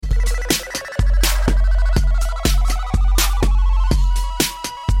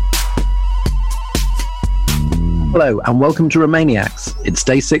Hello and welcome to Romaniacs. It's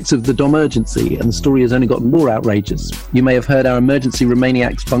day 6 of the Domergency and the story has only gotten more outrageous. You may have heard our emergency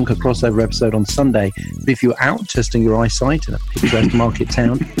Romaniacs bunker crossover episode on Sunday, but if you're out testing your eyesight in a picturesque market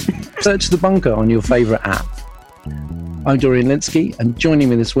town, search the bunker on your favourite app. I'm Dorian Lynskey and joining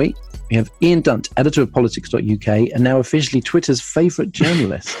me this week we have Ian Dunt, editor of politics.uk and now officially Twitter's favourite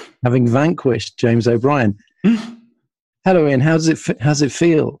journalist, having vanquished James O'Brien. Hello Ian, how's it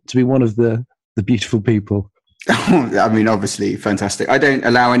feel to be one of the beautiful people? I mean, obviously, fantastic. I don't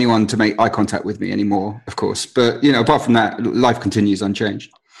allow anyone to make eye contact with me anymore, of course. But, you know, apart from that, life continues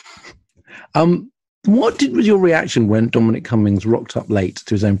unchanged. What was your reaction when Dominic Cummings rocked up late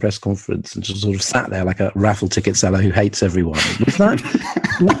to his own press conference and just sort of sat there like a raffle ticket seller who hates everyone?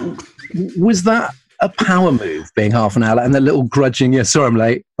 Was that a power move, being half an hour late, and the little grudging, yeah, sorry I'm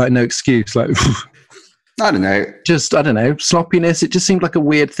late, like no excuse, like... I don't know. Just, I don't know, sloppiness. It just seemed like a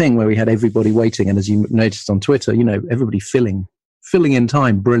weird thing where we had everybody waiting. And as you noticed on Twitter, you know, everybody filling in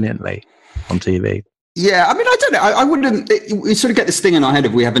time brilliantly on TV. Yeah, I mean, I don't know. I wouldn't... We sort of get this thing in our head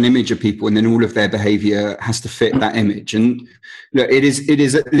of we have an image of people and then all of their behaviour has to fit that image. And you know, it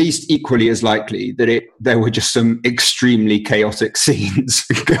is at least equally as likely that there were just some extremely chaotic scenes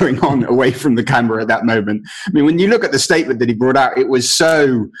going on away from the camera at that moment. I mean, when you look at the statement that he brought out, it was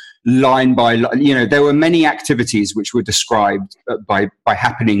so line by line. You know, there were many activities which were described by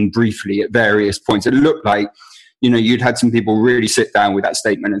happening briefly at various points. It looked like, you know, you'd had some people really sit down with that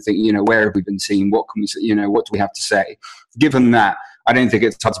statement and think, you know, where have we been seen? What can we say? You know, what do we have to say? Given that, I don't think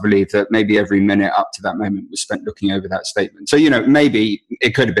it's hard to believe that maybe every minute up to that moment was spent looking over that statement. So, you know, maybe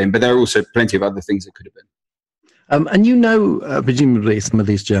it could have been, but there are also plenty of other things it could have been. And you know, presumably some of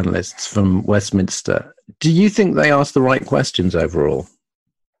these journalists from Westminster, do you think they asked the right questions overall?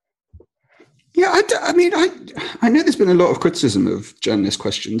 Yeah, I mean, I know there's been a lot of criticism of journalist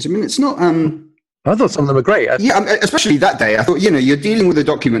questions. I mean, it's not... I thought some of them were great. Yeah, especially that day. I thought, you know, you're dealing with a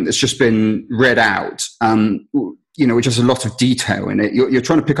document that's just been read out, you know, which has a lot of detail in it. You're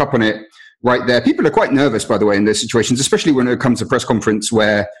trying to pick up on it right there. People are quite nervous, by the way, in those situations, especially when it comes to a press conference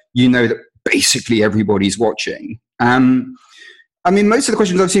where you know that basically everybody's watching. I mean, most of the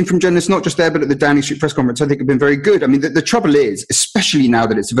questions I've seen from journalists, not just there, but at the Downing Street press conference, I think have been very good. I mean, the trouble is, especially now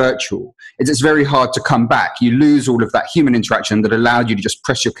that it's virtual, it's very hard to come back. You lose all of that human interaction that allowed you to just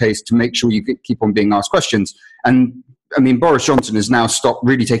press your case to make sure you keep on being asked questions. And I mean, Boris Johnson has now stopped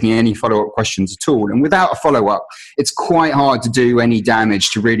really taking any follow-up questions at all. And without a follow-up, it's quite hard to do any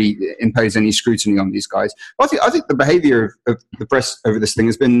damage to really impose any scrutiny on these guys. I think the behaviour of the press over this thing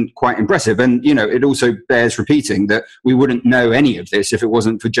has been quite impressive. And, you know, it also bears repeating that we wouldn't know any of this if it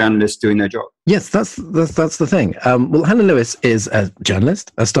wasn't for journalists doing their job. Yes, that's the thing. Well, Helen Lewis is a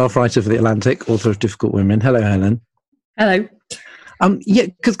journalist, a staff writer for The Atlantic, author of Difficult Women. Hello, Helen. Hello. Yeah,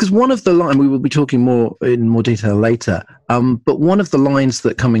 because one of the lines, we will be talking in more detail later, but one of the lines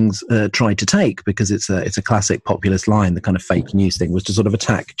that Cummings tried to take, because it's a classic populist line, the kind of fake news thing, was to sort of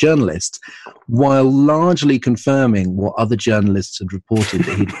attack journalists, while largely confirming what other journalists had reported,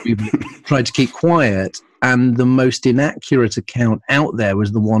 that he'd tried to keep quiet, and the most inaccurate account out there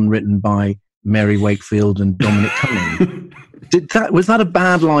was the one written by Mary Wakefield and Dominic Cummings. Was that a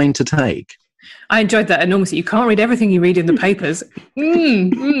bad line to take? I enjoyed that enormously. You can't read everything you read in the papers.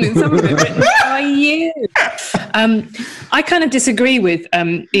 Some of it written by you. I kind of disagree with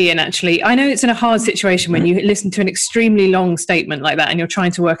Ian, actually. I know it's in a hard situation when you listen to an extremely long statement like that and you're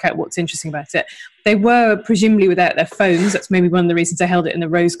trying to work out what's interesting about it. They were presumably without their phones. That's maybe one of the reasons they held it in the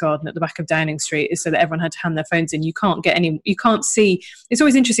Rose Garden at the back of Downing Street, is so that everyone had to hand their phones in. You can't see. It's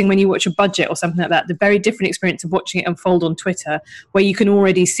always interesting when you watch a budget or something like that, the very different experience of watching it unfold on Twitter, where you can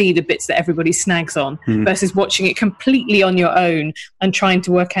already see the bits that everybody snags on versus watching it completely on your own and trying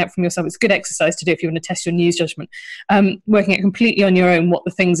to work out from yourself. It's a good exercise to do if you want to test your news judgment. Working it completely on your own, what the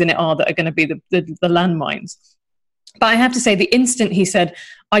things in it are that are going to be the landmines. But I have to say, the instant he said,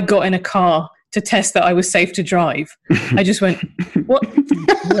 I got in a car to test that I was safe to drive, I just went, what?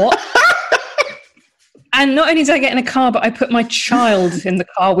 And not only did I get in a car, but I put my child in the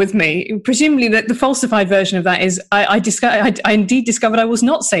car with me. Presumably the falsified version of that is I indeed discovered I was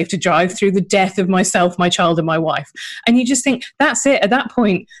not safe to drive through the death of myself, my child and my wife. And you just think, that's it. At that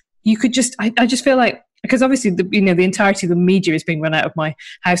point, you could just, I just feel like, because obviously the entirety of the media is being run out of my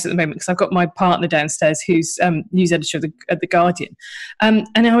house at the moment, because I've got my partner downstairs who's news editor of the Guardian. And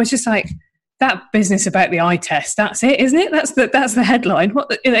I was just like, that business about the eye test, that's it, isn't it? That's the headline.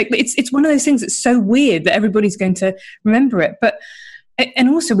 It's one of those things that's so weird that everybody's going to remember it. But and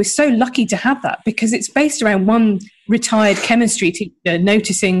also we're so lucky to have that, because it's based around one retired chemistry teacher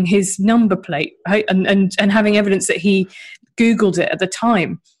noticing his number plate, right? and having evidence that he Googled it at the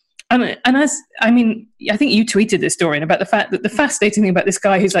time. And I think you tweeted this, Dorian, about the fact that the fascinating thing about this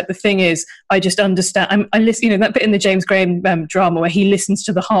guy who's like, the thing is, I just understand. I listen, that bit in the James Graham drama where he listens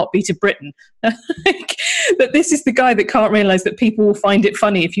to the heartbeat of Britain. That this is the guy that can't realise that people will find it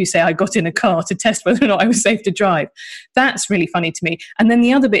funny if you say, I got in a car to test whether or not I was safe to drive. That's really funny to me. And then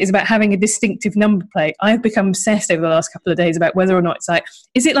the other bit is about having a distinctive number plate. I've become obsessed over the last couple of days about whether or not it's like,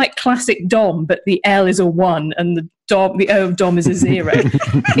 is it like classic Dom, but the L is a 1 and the O of Dom is a 0?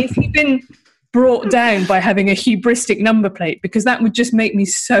 If you've been brought down by having a hubristic number plate, because that would just make me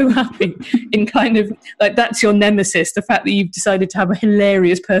so happy, in kind of like, that's your nemesis, the fact that you've decided to have a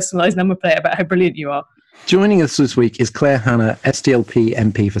hilarious personalised number plate about how brilliant you are. Joining us this week is Claire Hanna, SDLP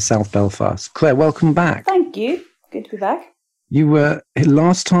MP for South Belfast. Claire, welcome back. Thank you. Good to be back. You were,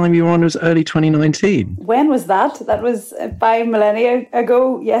 last time you were on was early 2019. When was that? That was 5 millennia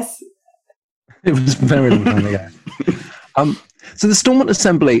ago, yes. It was very long time ago. So the Stormont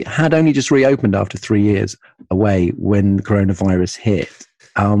Assembly had only just reopened after 3 years away when the coronavirus hit.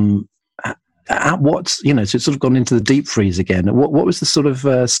 So it's sort of gone into the deep freeze again. What was the sort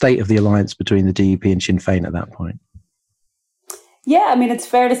of state of the alliance between the DUP and Sinn Féin at that point? Yeah, I mean, it's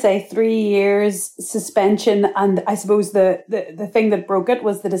fair to say 3 years suspension. And I suppose the thing that broke it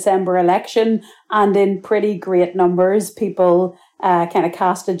was the December election. And in pretty great numbers, people kind of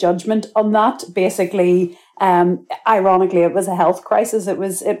cast a judgment on that. Basically, ironically, it was a health crisis. It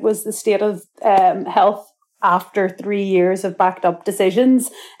was the state of health after 3 years of backed up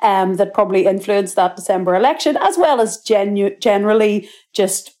decisions that probably influenced that December election, as well as generally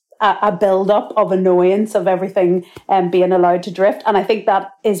just a build-up of annoyance of everything being allowed to drift. And I think that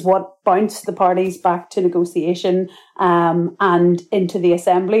is what bounced the parties back to negotiation and into the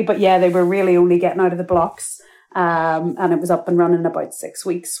Assembly. But yeah, they were really only getting out of the blocks. And it was up and running about 6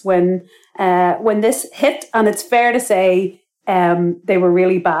 weeks when this hit. And it's fair to say they were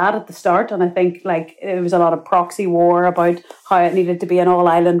really bad at the start. And I think there was a lot of proxy war about how it needed to be an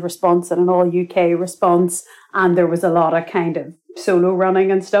all-island response and an all-UK response. And there was a lot of kind of solo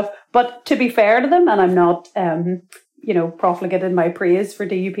running and stuff. But to be fair to them, and I'm not, profligate in my praise for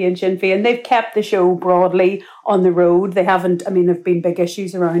DUP and Sinn Féin, they've kept the show broadly on the road. They haven't, there've been big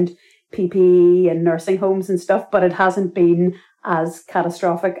issues around PPE and nursing homes and stuff, but it hasn't been as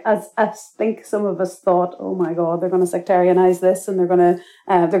catastrophic as I think some of us thought. Oh my God, they're going to sectarianize this and they're going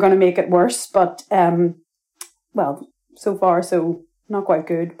to make it worse. But so far so not quite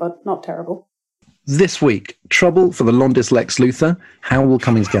good, but not terrible. This week, trouble for the Londis Lex Luthor. How will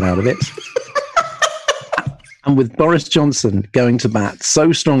Cummings get out of it? And with Boris Johnson going to bat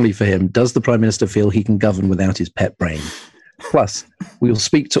so strongly for him, does the Prime Minister feel he can govern without his pet brain? Plus, we will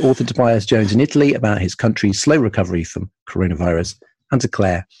speak to author Tobias Jones in Italy about his country's slow recovery from coronavirus, and to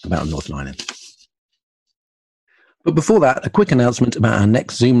Claire about Northern Ireland. But before that, a quick announcement about our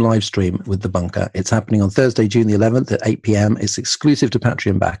next Zoom live stream with The Bunker. It's happening on Thursday, June the 11th at 8 p.m. It's exclusive to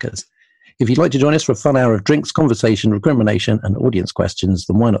Patreon backers. If you'd like to join us for a fun hour of drinks, conversation, recrimination, and audience questions,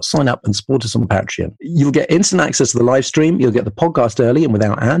 then why not sign up and support us on Patreon? You'll get instant access to the live stream, you'll get the podcast early and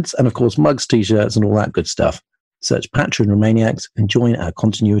without ads, and of course mugs, t-shirts, and all that good stuff. Search Patreon Romaniacs and join our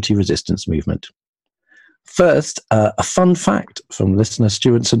continuity resistance movement. First, a fun fact from listener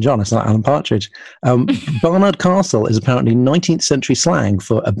Stuart St. John, it's not Alan Partridge. Barnard Castle is apparently 19th century slang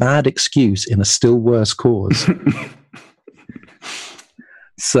for a bad excuse in a still worse cause.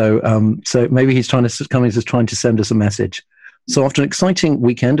 So maybe Cummings is trying to send us a message. So after an exciting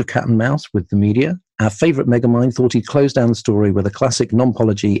weekend of cat and mouse with the media, our favourite megamind thought he'd close down the story with a classic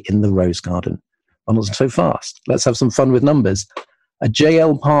non-pology in the Rose Garden. But not so fast. Let's have some fun with numbers. A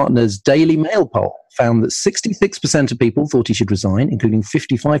JL Partners Daily Mail poll found that 66% of people thought he should resign, including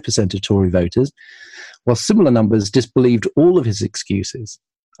 55% of Tory voters, while similar numbers disbelieved all of his excuses.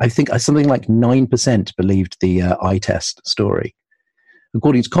 I think something like 9% believed the eye test story.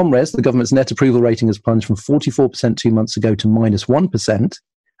 According to Comres, the government's net approval rating has plunged from 44% 2 months ago to -1%,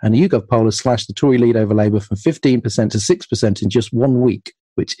 and a YouGov poll has slashed the Tory lead over Labour from 15% to 6% in just 1 week,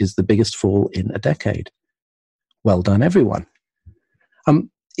 which is the biggest fall in a decade. Well done, everyone.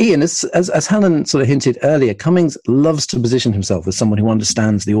 Ian, as Helen sort of hinted earlier, Cummings loves to position himself as someone who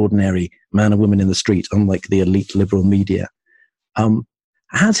understands the ordinary man and woman in the street, unlike the elite liberal media.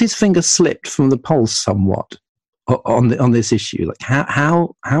 Has his finger slipped from the pulse somewhat on this issue? Like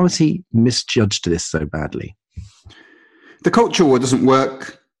how has he misjudged this so badly? The culture war doesn't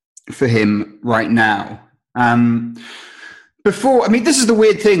work for him right now. This is the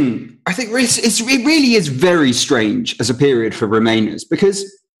weird thing. I think it really is very strange as a period for Remainers because,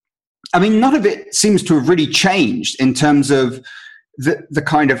 none of it seems to have really changed in terms of the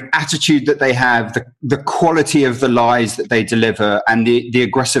kind of attitude that they have, the quality of the lies that they deliver, and the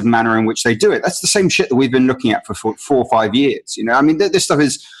aggressive manner in which they do it. That's the same shit that we've been looking at for 4 or 5 years. You know, I mean, this stuff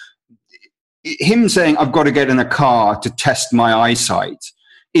is him saying, I've got to get in a car to test my eyesight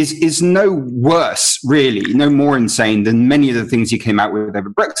is no worse, really, no more insane than many of the things he came out with over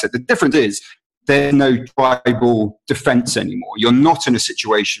Brexit. The difference is there's no tribal defense anymore. You're not in a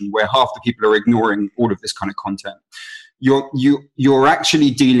situation where half the people are ignoring all of this kind of content. You're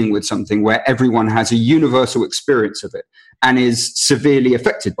actually dealing with something where everyone has a universal experience of it and is severely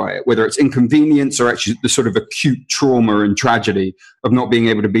affected by it, whether it's inconvenience or actually the sort of acute trauma and tragedy of not being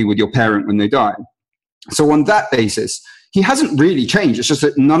able to be with your parent when they die. So on that basis, he hasn't really changed. It's just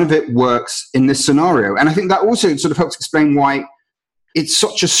that none of it works in this scenario. And I think that also sort of helps explain why it's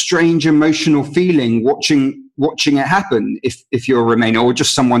such a strange emotional feeling watching it happen if you're a Remainer or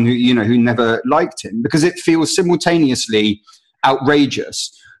just someone who never liked him, because it feels simultaneously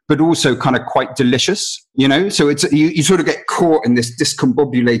outrageous but also kind of quite delicious, so it's you sort of get caught in this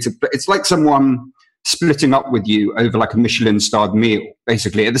discombobulated, it's like someone splitting up with you over like a Michelin-starred meal,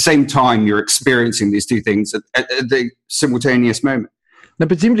 basically. At the same time, you're experiencing these two things at the simultaneous moment. Now,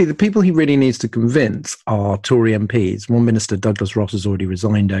 presumably, the people he really needs to convince are Tory MPs. One Minister, Douglas Ross, has already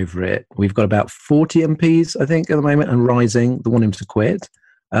resigned over it. We've got about 40 MPs, I think, at the moment, and rising that want him to quit.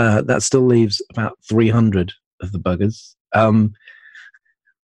 That still leaves about 300 of the buggers.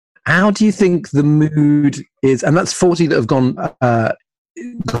 How do you think the mood is? And that's 40 that have gone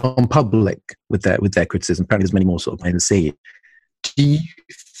public with their criticism. Apparently, there's many more sort of behind the scene. Do you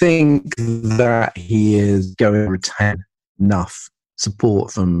think that he is going to retain enough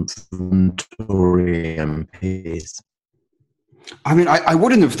support from Tory MPs? I mean, I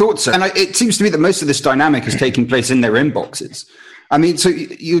wouldn't have thought so. And it seems to me that most of this dynamic is taking place in their inboxes. I mean, so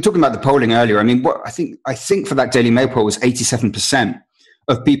you were talking about the polling earlier. I mean, what I think for that Daily Mail poll was 87%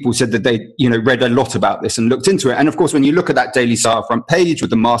 of people said that they, read a lot about this and looked into it. And of course, when you look at that Daily Star front page with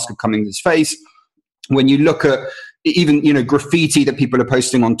the mask of Cummings' face, when you look at even, graffiti that people are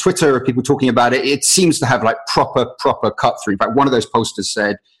posting on Twitter or people talking about it, it seems to have like proper cut through. In fact, one of those posters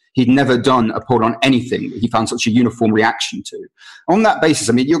said he'd never done a poll on anything that he found such a uniform reaction to. On that basis,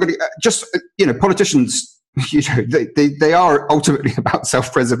 I mean, you're going to politicians, they are ultimately about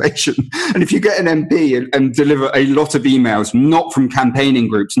self-preservation. And if you get an MP and deliver a lot of emails, not from campaigning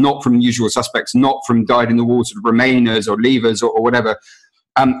groups, not from usual suspects, not from dyed-in-the-wool Remainers or Leavers or whatever,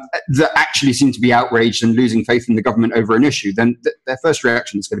 that actually seem to be outraged and losing faith in the government over an issue, then their first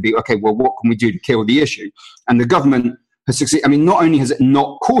reaction is going to be, okay, well, what can we do to kill the issue? And the government has succeeded. I mean, not only has it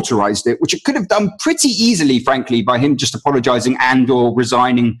not cauterized it, which it could have done pretty easily, frankly, by him just apologizing and or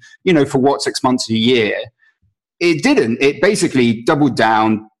resigning, for 6 months a year. It didn't. It basically doubled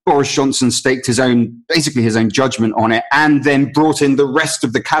down. Boris Johnson staked his own judgment on it and then brought in the rest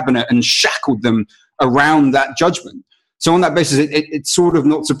of the cabinet and shackled them around that judgment. So on that basis, it's sort of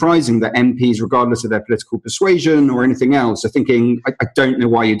not surprising that MPs, regardless of their political persuasion or anything else, are thinking, I don't know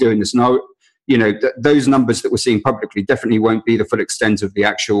why you're doing this. No, those numbers that we're seeing publicly definitely won't be the full extent of the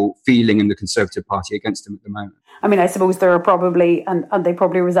actual feeling in the Conservative Party against him at the moment. I mean, I suppose there are probably, and they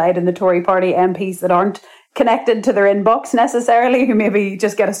probably reside in the Tory party, MPs that aren't connected to their inbox necessarily, who maybe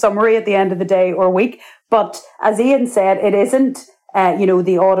just get a summary at the end of the day or week. But as Ian said, it isn't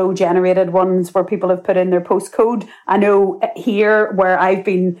the auto-generated ones where people have put in their postcode. I know here where I've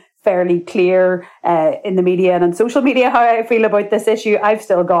been fairly clear in the media and on social media how I feel about this issue, I've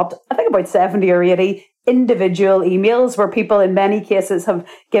still got, I think, about 70 or 80 individual emails where people in many cases have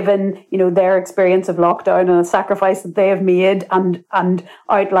given, their experience of lockdown and a sacrifice that they have made and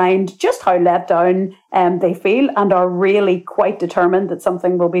outlined just how let down they feel and are really quite determined that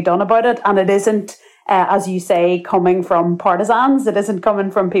something will be done about it. And it isn't, as you say, coming from partisans. It isn't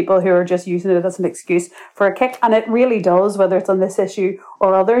coming from people who are just using it as an excuse for a kick. And it really does, whether it's on this issue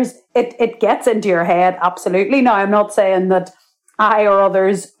or others, it gets into your head, absolutely. Now, I'm not saying that I or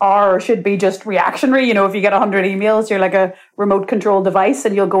others are or should be just reactionary. If you get 100 emails, you're like a remote control device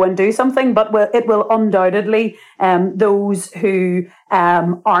and you'll go and do something. But it will undoubtedly, those who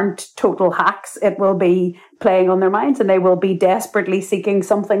aren't total hacks, it will be playing on their minds and they will be desperately seeking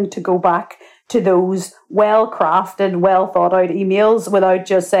something to go back to those well-crafted, well-thought-out emails without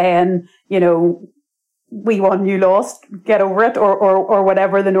just saying, we won, you lost, get over it, or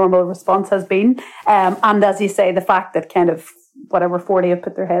whatever the normal response has been. And as you say, the fact that kind of whatever 40 have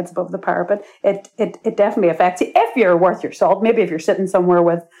put their heads above the parapet, it definitely affects you. If you're worth your salt, maybe if you're sitting somewhere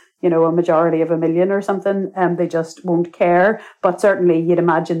with, a majority of 1 million or something, they just won't care. But certainly you'd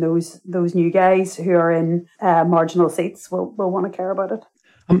imagine those new guys who are in marginal seats will want to care about it.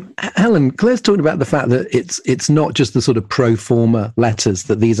 Helen, Claire's talking about the fact that it's not just the sort of pro forma letters,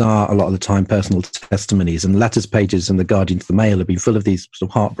 that these are a lot of the time personal testimonies, and letters pages in the Guardian to the Mail have been full of these sort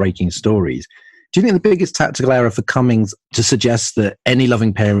of heartbreaking stories. Do you think the biggest tactical error for Cummings to suggest that any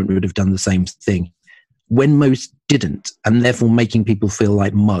loving parent would have done the same thing when most didn't, and therefore making people feel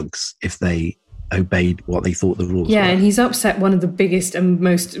like mugs if they obeyed what they thought the rules were? Yeah, and he's upset one of the biggest and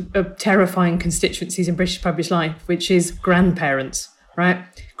most terrifying constituencies in British public life, which is grandparents. Right?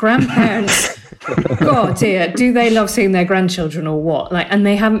 Grandparents, God dear, do they love seeing their grandchildren or what? Like, and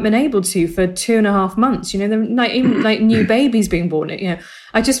they haven't been able to for 2.5 months. You know, they're like, even like new babies being born. You know,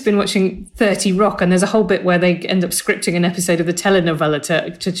 I just been watching 30 Rock, and there's a whole bit where they end up scripting an episode of the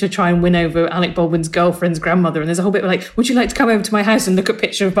telenovela to try and win over Alec Baldwin's girlfriend's grandmother. And there's a whole bit where like, would you like to come over to my house and look at a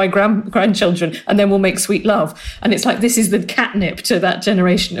picture of my grandchildren, and then we'll make sweet love? And it's like, this is the catnip to that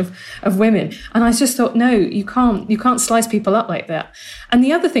generation of women. And I just thought, no, you can't slice people up like that. And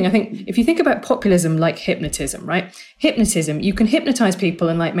the other thing, I think, if you think about populism like hypnotism, right? Hypnotism, you can hypnotize people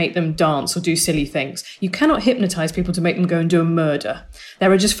and like make them dance or do silly things. You cannot hypnotize people to make them go and do a murder. There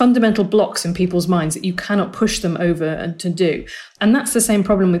are just fundamental blocks in people's minds that you cannot push them over and to do. And that's the same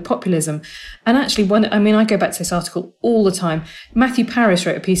problem with populism. And actually, I go back to this article all the time. Matthew Parris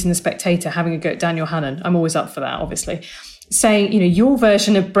wrote a piece in The Spectator having a go at Daniel Hannan. I'm always up for that, obviously, saying, you know, your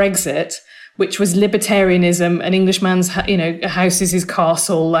version of Brexit, which was libertarianism, an Englishman's, house is his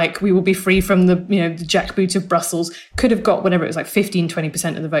castle, like we will be free from the jackboot of Brussels, could have got whatever it was, like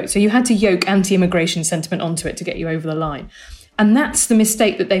 15-20% of the vote. So you had to yoke anti-immigration sentiment onto it to get you over the line. And that's the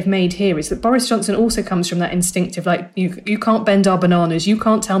mistake that they've made here, is that Boris Johnson also comes from that instinctive, like, you can't bend our bananas, you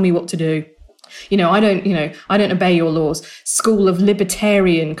can't tell me what to do. I don't obey your laws. School of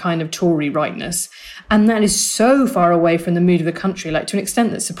libertarian kind of Tory rightness. And that is so far away from the mood of the country, like to an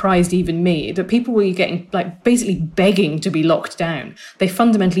extent that surprised even me, that people were getting like basically begging to be locked down. They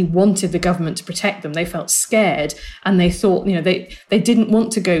fundamentally wanted the government to protect them. They felt scared, and they thought, they didn't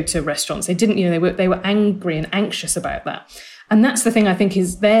want to go to restaurants. They didn't, they were angry and anxious about that. And that's the thing, I think,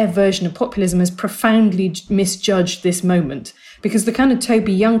 is their version of populism has profoundly misjudged this moment, because the kind of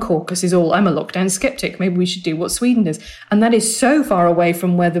Toby Young caucus is all, I'm a lockdown skeptic, maybe we should do what Sweden does. And that is so far away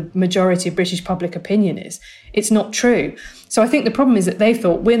from where the majority of British public opinion is. It's not true. So I think the problem is that they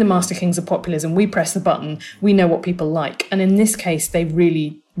thought, we're the master kings of populism, we press the button, we know what people like. And in this case, they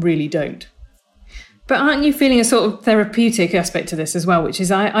really, really don't. But aren't you feeling a sort of therapeutic aspect to this as well, which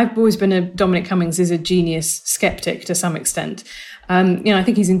is I've always been Dominic Cummings is a genius skeptic to some extent. I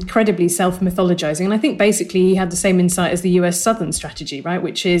think he's incredibly self-mythologizing. And I think basically he had the same insight as the US Southern strategy, right?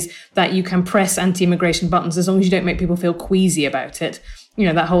 Which is that you can press anti-immigration buttons as long as you don't make people feel queasy about it.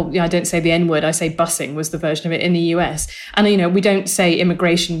 That whole, I don't say the N-word, I say busing was the version of it in the US. And, we don't say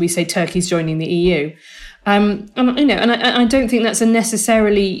immigration, we say Turkey's joining the EU. And I don't think that's a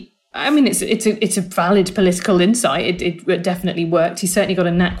necessarily... it's a valid political insight. It definitely worked. He certainly got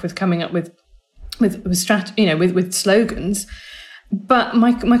a knack with coming up with slogans. But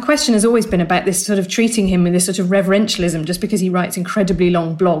my question has always been about this sort of treating him with this sort of reverentialism, just because he writes incredibly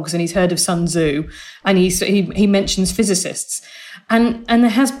long blogs and he's heard of Sun Tzu and he mentions physicists, and there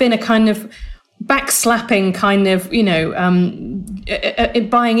has been a kind of backslapping kind of,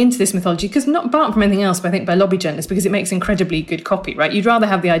 buying into this mythology, because not apart from anything else, but I think by lobby journalists, because it makes incredibly good copy, right? You'd rather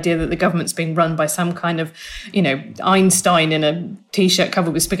have the idea that the government's being run by some kind of, Einstein in a T-shirt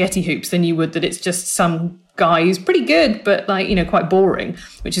covered with spaghetti hoops than you would that it's just some guy who's pretty good, but quite boring,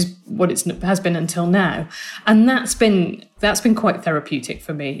 which is what it has been until now. And that's been quite therapeutic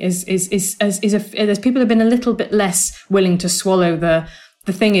for me, as people have been a little bit less willing to swallow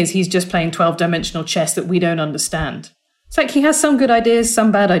the thing is, he's just playing 12-dimensional chess that we don't understand. It's like he has some good ideas,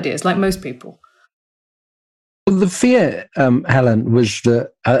 some bad ideas, like most people. Well, the fear, Helen, was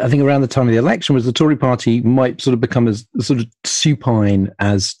that I think around the time of the election was the Tory party might sort of become as sort of supine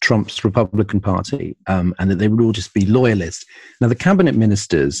as Trump's Republican Party, and that they would all just be loyalists. Now, the cabinet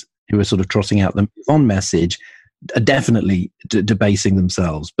ministers who are sort of trotting out the on message are definitely debasing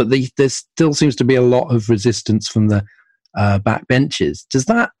themselves, but there still seems to be a lot of resistance from the backbenchers. Is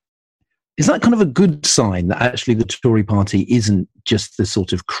that kind of a good sign that actually the Tory party isn't just the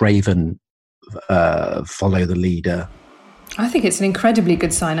sort of craven follow the leader? I think it's an incredibly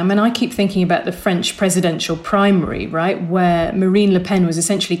good sign. I keep thinking about the French presidential primary, right, where Marine Le Pen was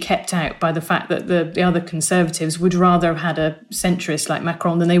essentially kept out by the fact that the other Conservatives would rather have had a centrist like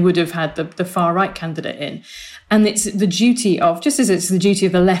Macron than they would have had the far-right candidate in. And it's the duty of, just as it's the duty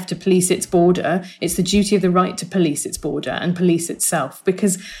of the left to police its border, it's the duty of the right to police its border and police itself,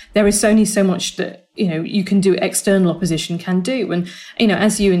 because there is only so much that you can do, external opposition can do. And,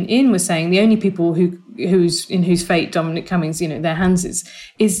 as you and Ian were saying, the only people who in whose fate Dominic Cummings, their hands is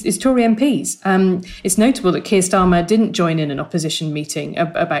Tory MPs. It's notable that Keir Starmer didn't join in an opposition meeting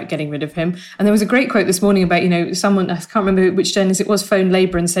about getting rid of him. And there was a great quote this morning about, someone, I can't remember which journalist it was, phoned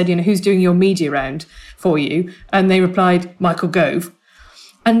Labour and said, who's doing your media round for you? And they replied, Michael Gove.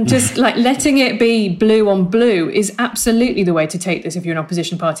 And just like letting it be blue on blue is absolutely the way to take this if you're an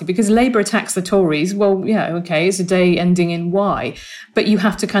opposition party, because Labour attacks the Tories. Well, yeah, okay, it's a day ending in Y, but you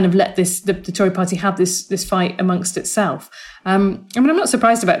have to kind of let the Tory party have this fight amongst itself. I'm not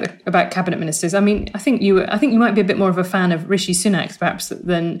surprised about cabinet ministers. I think you might be a bit more of a fan of Rishi Sunak perhaps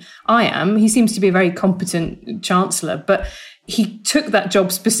than I am. He seems to be a very competent chancellor, but he took that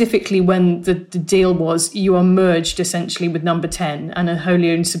job specifically when the deal was you are merged essentially with Number 10 and a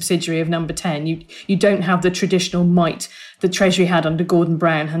wholly owned subsidiary of Number 10. You don't have the traditional might the Treasury had under Gordon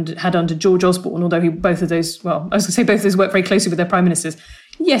Brown and had under George Osborne, although both of those work very closely with their prime ministers.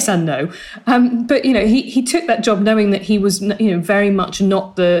 Yes and no. But, he took that job knowing that he was, very much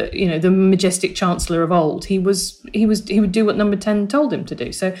not the majestic chancellor of old. He would do what Number 10 told him to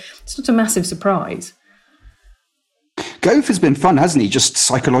do. So it's not a massive surprise. Gove has been fun, hasn't he? Just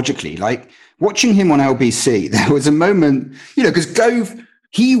psychologically, like watching him on LBC, there was a moment, because Gove,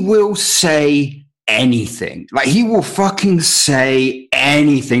 he will say anything. Like he will fucking say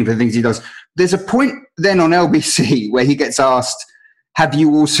anything for the things he does. There's a point then on LBC where he gets asked, have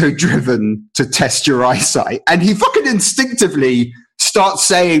you also driven to test your eyesight? And he fucking instinctively starts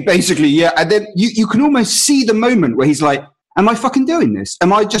saying basically, yeah. And then you can almost see the moment where he's like, am I fucking doing this?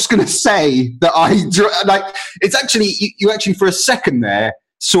 Am I just going to say that it's actually, you actually for a second there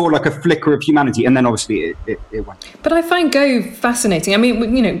saw like a flicker of humanity, and then obviously it went. But I find Gove fascinating.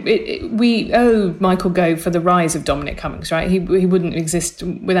 We owe Michael Gove for the rise of Dominic Cummings, right? He wouldn't exist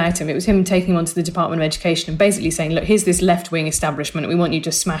without him. It was him taking him onto the Department of Education and basically saying, look, here's this left-wing establishment. We want you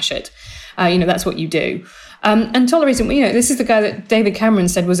to smash it. That's what you do. And tolerating, this is the guy that David Cameron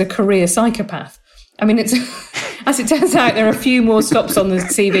said was a career psychopath. It's as it turns out, there are a few more stops on the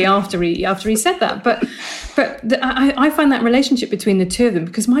CV after he said that. But I find that relationship between the two of them,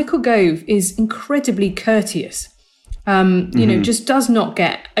 because Michael Gove is incredibly courteous. Just does not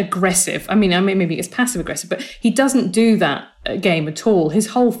get aggressive. Maybe it's passive aggressive, but he doesn't do that game at all. His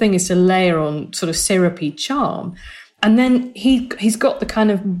whole thing is to layer on sort of syrupy charm. And then he's got the kind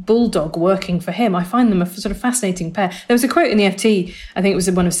of bulldog working for him. I find them a sort of fascinating pair. There was a quote in the FT, I think it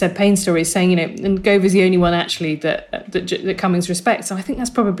was one of Seb Payne's stories, saying, and Gove is the only one actually that Cummings respects. And I think that's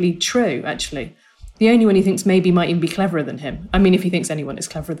probably true, actually. The only one he thinks maybe might even be cleverer than him. If he thinks anyone is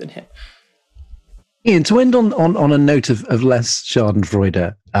cleverer than him. Ian, to end on a note of less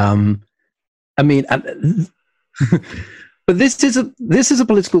Schadenfreude, but this is a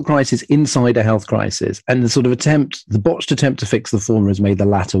political crisis inside a health crisis, and the botched attempt to fix the former has made the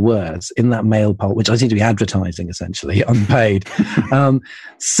latter worse. In that Mail poll, which I seem to be advertising essentially, unpaid,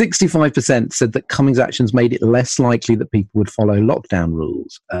 65% said that Cummings' actions made it less likely that people would follow lockdown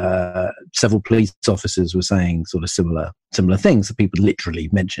rules. Several police officers were saying sort of similar things. That people literally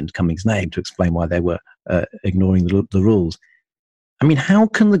mentioned Cummings' name to explain why they were ignoring the rules. How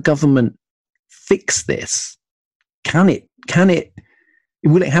can the government fix this?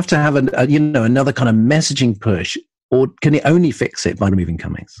 Will it have to have another kind of messaging push, or can it only fix it by removing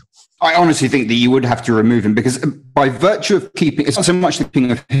Cummings? I honestly think that you would have to remove him, because by virtue of keeping, it's not so much the keeping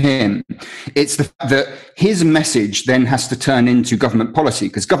of him, it's the fact that his message then has to turn into government policy,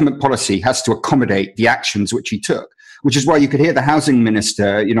 because government policy has to accommodate the actions which he took, which is why you could hear the housing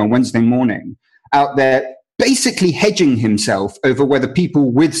minister, on Wednesday morning out there basically hedging himself over whether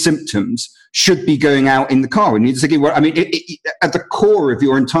people with symptoms should be going out in the car. And he's thinking, at the core of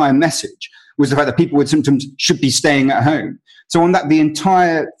your entire message was the fact that people with symptoms should be staying at home. So on that, the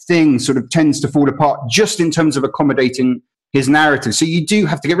entire thing sort of tends to fall apart just in terms of accommodating his narrative. So you do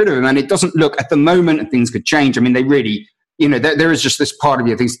have to get rid of him. And it doesn't look at the moment, and things could change. They really, there is just this part of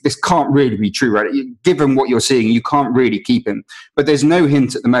you thinks this can't really be true, right? Given what you're seeing, you can't really keep him. But there's no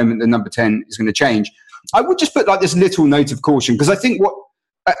hint at the moment that Number 10 is going to change. I would just put like this little note of caution, because I think what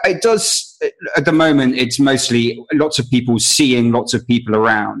it does at the moment, it's mostly lots of people seeing lots of people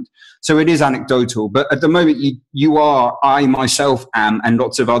around. So it is anecdotal, but at the moment you are, I myself am, and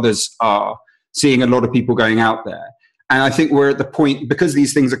lots of others are seeing a lot of people going out there. And I think we're at the point, because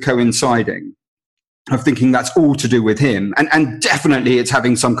these things are coinciding, of thinking that's all to do with him. And definitely it's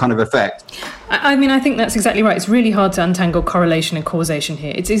having some kind of effect. I think that's exactly right. It's really hard to untangle correlation and causation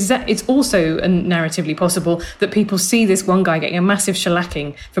here. It's also narratively possible that people see this one guy getting a massive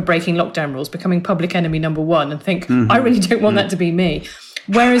shellacking for breaking lockdown rules, becoming public enemy number one, and think, I really don't want that to be me.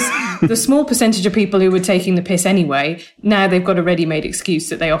 Whereas the small percentage of people who were taking the piss anyway, now they've got a ready-made excuse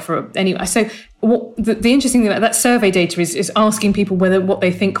that they offer anyway. So the interesting thing about that survey data is asking people what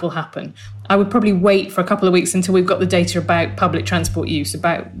they think will happen. I would probably wait for a couple of weeks until we've got the data about public transport use,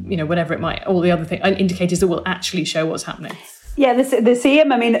 about, whatever it might, all the other indicators that will actually show what's happening. Yeah, the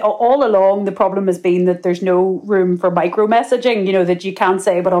same. I mean, all along, the problem has been that there's no room for micro messaging, that you can't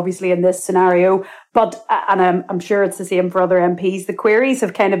say, but obviously in this scenario. But, and I'm sure it's the same for other MPs, the queries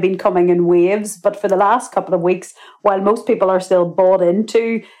have kind of been coming in waves. But for the last couple of weeks, while most people are still bought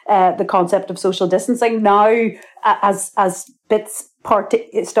into the concept of social distancing, now as bits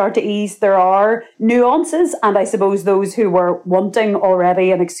start to ease, there are nuances. And I suppose those who were wanting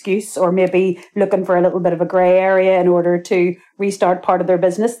already an excuse or maybe looking for a little bit of a grey area in order to restart part of their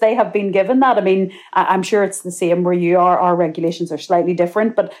business, they have been given that. I mean, I'm sure it's the same where you are. Our regulations are slightly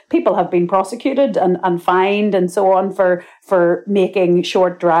different, but people have been prosecuted and fined and so on for making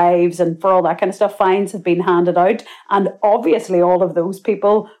short drives and for all that kind of stuff. Fines have been handed out. And obviously all of those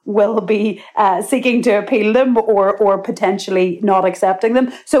people will be seeking to appeal them or potentially not accepting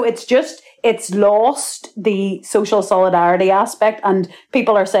them. So it's lost the social solidarity aspect, and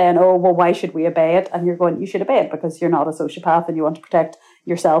people are saying, oh, well, why should we obey it? And you're going, you should obey it because you're not a sociopath and you want to protect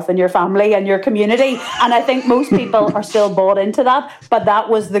yourself and your family and your community. And I think most people are still bought into that, but that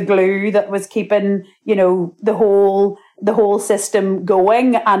was the glue that was keeping, the whole system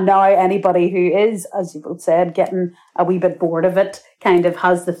going. And now anybody who is, as you both said, getting a wee bit bored of it kind of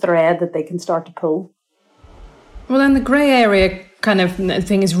has the thread that they can start to pull. Well, then the grey area kind of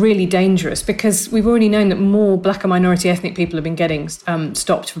thing is really dangerous because we've already known that more black and minority ethnic people have been getting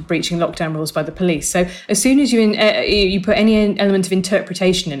stopped for breaching lockdown rules by the police. So as soon as you put any element of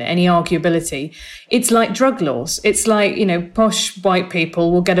interpretation in it, any arguability, it's like drug laws. It's like, posh white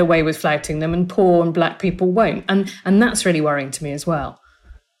people will get away with flouting them and poor and black people won't. And that's really worrying to me as well.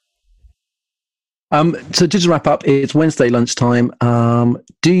 So just to wrap up, it's Wednesday lunchtime.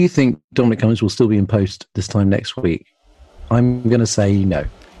 Do you think Dominic Cummings will still be in post this time next week? I'm going to say no.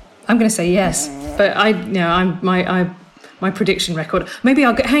 I'm going to say yes, but my prediction record. Maybe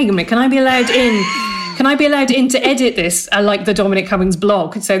I'll hang on a minute. Can I be allowed in? Can I be allowed in to edit this like the Dominic Cummings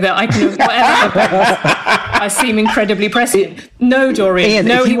blog so that I can whatever I seem incredibly prescient? No, Dorian. Ian,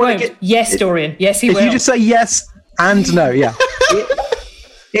 no, he won't. Yes, Dorian. Yes, he will. If you just say yes and no, yeah.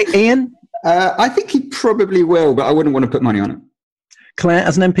 Ian? I think he probably will, but I wouldn't want to put money on it. Claire,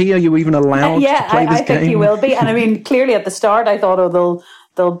 as an MP, are you even allowed to play this game? I think he will be. And I mean, clearly at the start, I thought,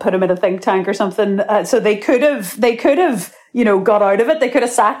 they'll put him in a think tank or something. So they could have, got out of it. They could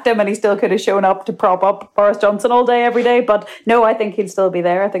have sacked him and he still could have shown up to prop up Boris Johnson all day, every day. But no, I think he'll still be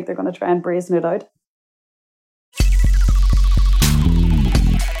there. I think they're going to try and brazen it out.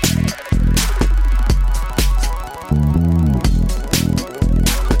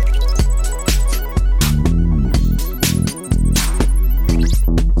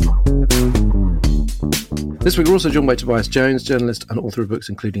 This week we're also joined by Tobias Jones, journalist and author of books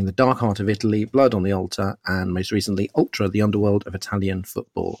including The Dark Heart of Italy, Blood on the Altar, and most recently Ultra, the Underworld of Italian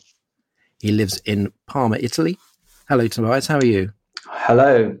Football. He lives in Parma, Italy. Hello, Tobias. How are you?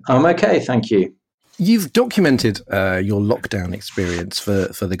 Hello. I'm okay, thank you. You've documented your lockdown experience for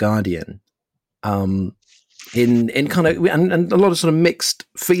The Guardian in kind of and a lot of sort of mixed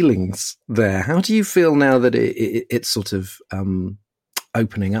feelings there. How do you feel now that it's sort of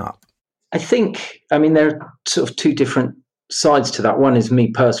opening up? I think, there are sort of two different sides to that. One is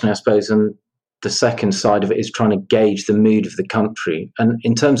me personally, I suppose, and the second side of it is trying to gauge the mood of the country. And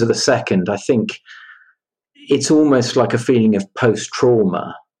in terms of the second, I think it's almost like a feeling of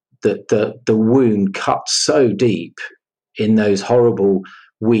post-trauma, that the wound cut so deep in those horrible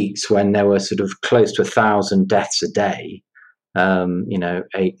weeks when there were sort of close to 1,000 deaths a day,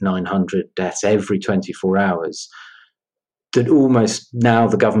 800-900 deaths every 24 hours. That almost now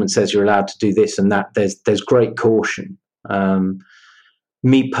the government says you're allowed to do this and that. There's great caution.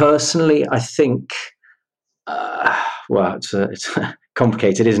 Me personally, I think, it's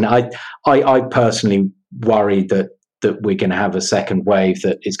complicated, isn't it? I personally worry that we're going to have a second wave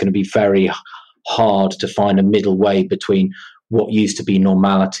that is going to be very hard to find a middle way between what used to be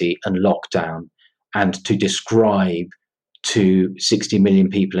normality and lockdown, and to describe to 60 million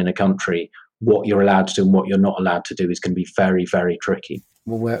people in a country what you're allowed to do and what you're not allowed to do is going to be very, very tricky.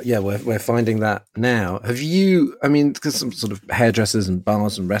 Well, we're finding that now. Have you? Because some sort of hairdressers and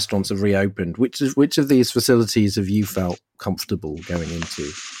bars and restaurants have reopened. Which of these facilities have you felt comfortable going into?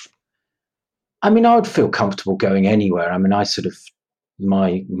 I would feel comfortable going anywhere. I sort of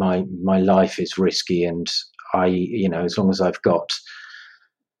my life is risky, and as long as I've got,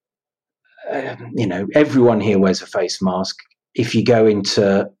 everyone here wears a face mask. if you go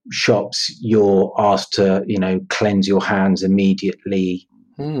into shops, you're asked to, cleanse your hands immediately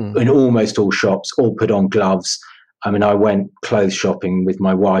in almost all shops, or put on gloves. I mean, I went clothes shopping with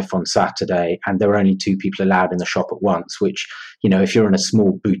my wife on Saturday, and there were only 2 people allowed in the shop at once, which, if you're in a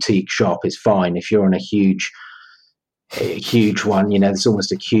small boutique shop is fine. If you're in a huge one, there's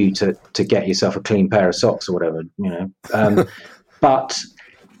almost a queue to get yourself a clean pair of socks or whatever, But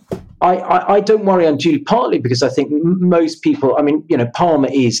I don't worry unduly, partly because I think most people, Parma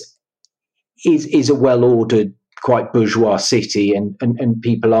is a well-ordered, quite bourgeois city, and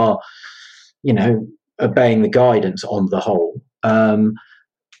people are, obeying the guidance on the whole.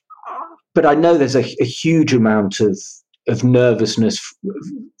 But I know there's a huge amount of nervousness,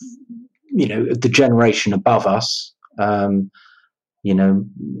 the generation above us. My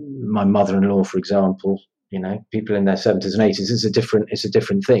mother-in-law, for example, people in their 70s and 80s, it's a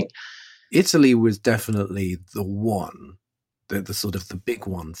different thing. Italy was definitely the one, the sort of the big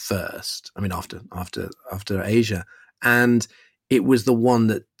one first. I mean, after Asia, and it was the one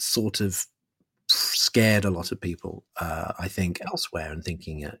that sort of scared a lot of people, I think, elsewhere, and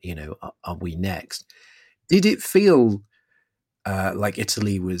thinking, are we next? Did it feel like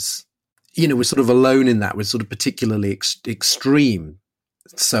Italy was sort of alone in that, was sort of particularly extreme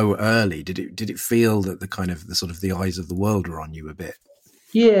so early? Did it feel that the eyes of the world were on you a bit?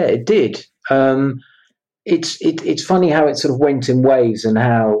 Yeah, it did. It's funny how it sort of went in waves, and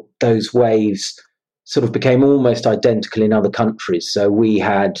how those waves sort of became almost identical in other countries. So we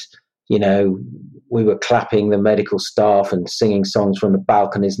had, we were clapping the medical staff and singing songs from the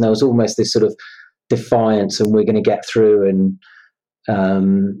balconies, and there was almost this sort of defiance, and we're going to get through, and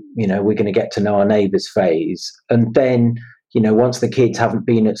we're going to get to know our neighbours phase. And then, once the kids haven't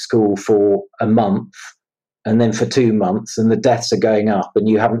been at school for a month, and then for 2 months, and the deaths are going up, and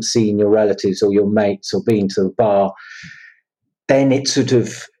you haven't seen your relatives or your mates or been to the bar, then it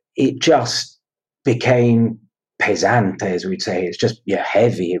just became pesante, as we'd say. It's just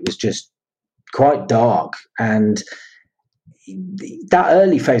heavy. It was just quite dark. And that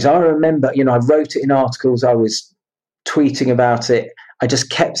early phase, I remember, I wrote it in articles, I was tweeting about it. I just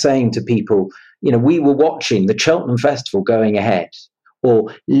kept saying to people, we were watching the Cheltenham Festival going ahead,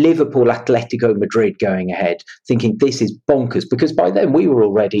 or Liverpool Atletico Madrid going ahead, thinking this is bonkers, because by then we were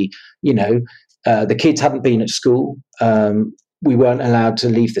already, the kids hadn't been at school. We weren't allowed to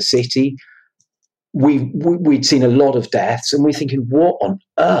leave the city. We'd seen a lot of deaths, and we're thinking, what on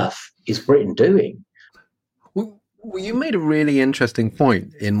earth is Britain doing? Well, you made a really interesting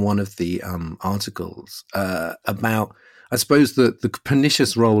point in one of the articles about, I suppose, the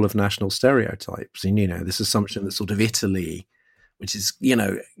pernicious role of national stereotypes, and this assumption that sort of Italy, which is,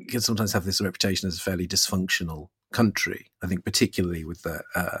 can sometimes have this reputation as a fairly dysfunctional country. I think particularly with the,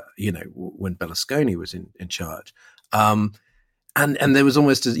 when Berlusconi was in charge. And there was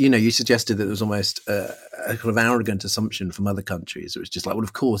almost, you suggested that there was almost a kind of arrogant assumption from other countries. It was just like, well,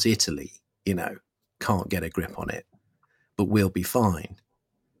 of course, Italy, can't get a grip on it, but we'll be fine.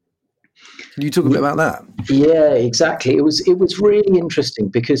 Can you talk a bit about that? Yeah, exactly. It was really interesting,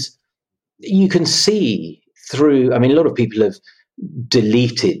 because you can see through, a lot of people have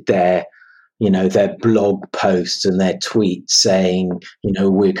deleted their blog posts and their tweets saying,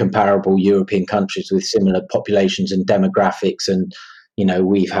 we're comparable European countries with similar populations and demographics, and,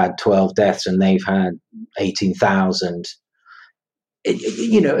 we've had 12 deaths and they've had 18,000.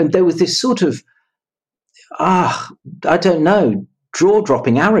 And there was this sort of, I don't know,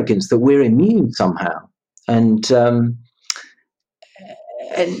 jaw-dropping arrogance that we're immune somehow. And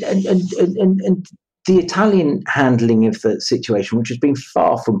the Italian handling of the situation, which has been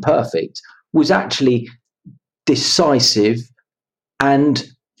far from perfect, was actually decisive, and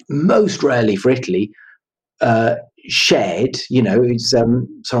most rarely for Italy, shared.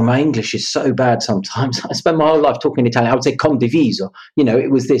 Sorry, my English is so bad sometimes. I spend my whole life talking Italian. I would say condiviso. It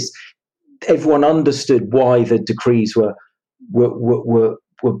was this, everyone understood why the decrees were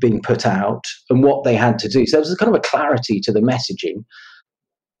being put out and what they had to do. So there was a kind of a clarity to the messaging.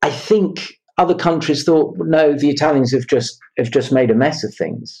 I think other countries thought, no, the Italians have just made a mess of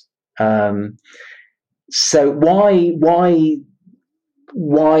things. So why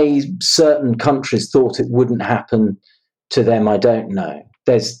certain countries thought it wouldn't happen to them, I don't know.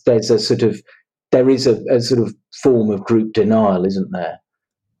 There is a sort of form of group denial, isn't there?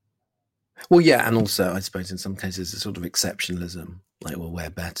 Well, yeah, and also I suppose in some cases a sort of exceptionalism, like, well, we're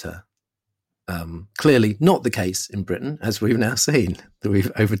better. Clearly not the case in Britain, as we've now seen, that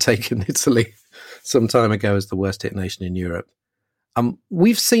we've overtaken Italy some time ago as the worst hit nation in Europe.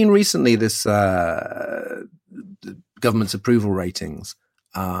 We've seen recently this government's approval ratings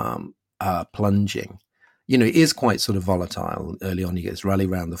plunging. it is quite sort of volatile. Early on, you get this rally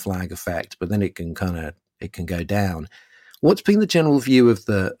around the flag effect, but then it can go down. What's been the general view of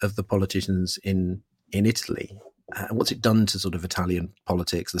the politicians in Italy? What's it done to sort of Italian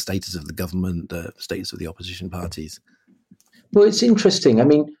politics, the status of the government, the status of the opposition parties? Well, it's interesting. I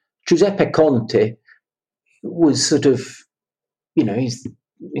mean, Giuseppe Conte was sort of, he's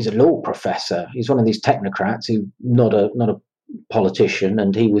a law professor. He's one of these technocrats who not a politician,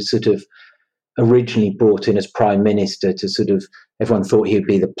 and he was sort of originally brought in as prime minister to sort of, everyone thought he would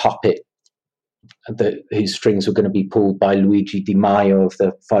be the puppet whose strings were going to be pulled by Luigi Di Maio of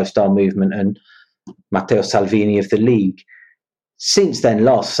the Five Star Movement and Matteo Salvini of the League. Since then,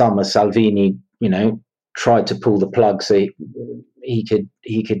 last summer, Salvini, tried to pull the plug so he could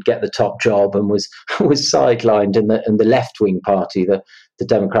get the top job, and was sidelined. And the left wing party, the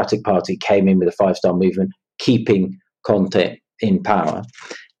Democratic Party, came in with the Five Star Movement, keeping Conte in power.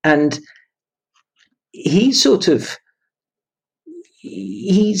 And his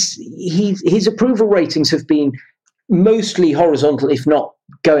approval ratings have been mostly horizontal, if not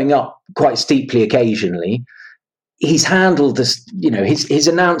going up quite steeply occasionally. He's handled this, his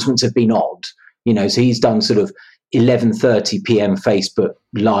announcements have been odd, so he's done sort of 11:30 p.m. Facebook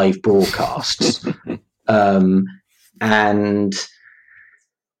live broadcasts. And,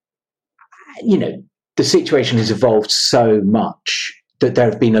 the situation has evolved so much that there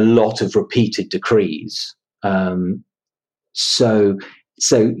have been a lot of repeated decrees. So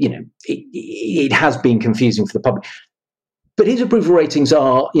it has been confusing for the public. But his approval ratings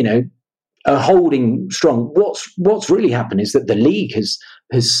are holding strong. What's really happened is that the League has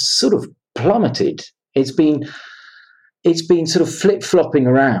sort of plummeted. It's been sort of flip-flopping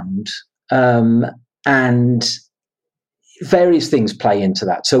around, and various things play into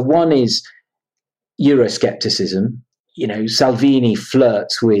that. So one is Euroscepticism. Salvini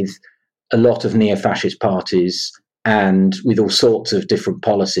flirts with a lot of neo-fascist parties and with all sorts of different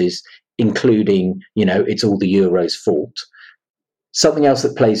policies, including, it's all the Euro's fault. Something else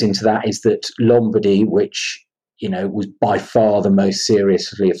that plays into that is that Lombardy, which, was by far the most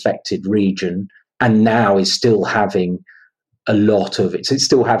seriously affected region, and now is still having a lot of it. So it's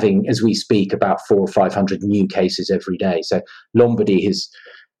still having, as we speak, about 400 or 500 new cases every day. So Lombardy has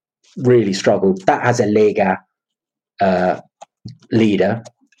really struggled. That has a Lega leader,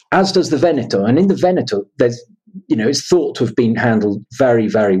 as does the Veneto. And in the Veneto, there's, it's thought to have been handled very,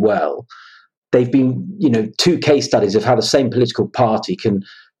 very well. They've been, two case studies of how the same political party can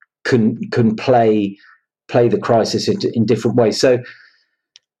play the crisis in different ways. So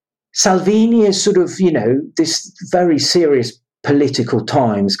Salvini is sort of, this very serious political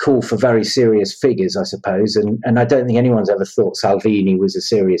times call for very serious figures, I suppose. And I don't think anyone's ever thought Salvini was a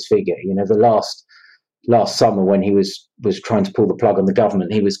serious figure. The last summer when he was trying to pull the plug on the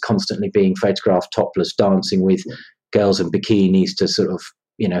government, he was constantly being photographed topless, dancing with girls in bikinis to sort of,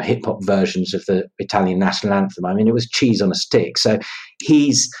 hip hop versions of the Italian national anthem. I mean, it was cheese on a stick. So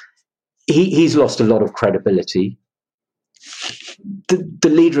he's lost a lot of credibility. The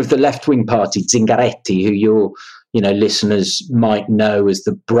leader of the left-wing party, Zingaretti, who your listeners might know as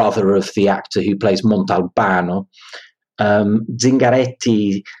the brother of the actor who plays Montalbano,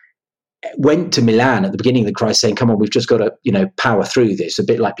 Zingaretti went to Milan at the beginning of the crisis saying, come on, we've just got to, power through this. A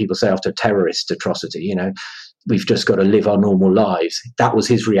bit like people say after a terrorist atrocity, we've just got to live our normal lives. That was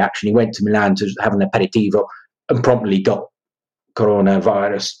his reaction. He went to Milan to have an aperitivo and promptly got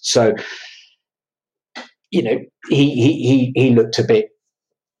coronavirus. So, he looked a bit,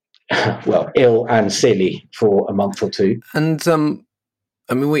 ill and silly for a month or two. And,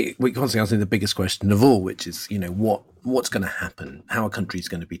 we constantly asking the biggest question of all, which is, what's going to happen? How a country is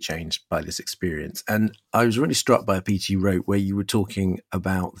going to be changed by this experience? And I was really struck by a piece you wrote where you were talking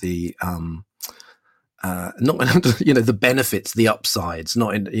about the, the benefits, the upsides,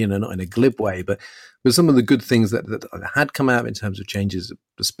 not in a glib way, but some of the good things that had come out in terms of changes of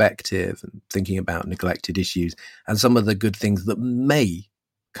perspective and thinking about neglected issues, and some of the good things that may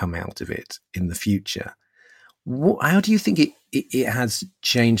come out of it in the future. How do you think it has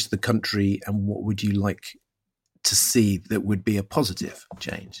changed the country, and what would you like to see that would be a positive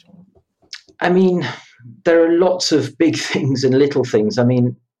change? I mean, there are lots of big things and little things. I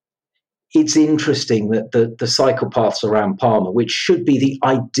mean, it's interesting that the cycle paths around Parma, which should be the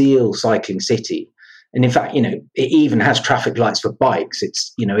ideal cycling city, and in fact, it even has traffic lights for bikes.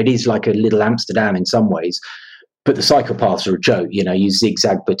 It's, it is like a little Amsterdam in some ways, but the cycle paths are a joke. You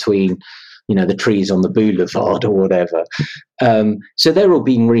zigzag between, the trees on the boulevard or whatever. So they're all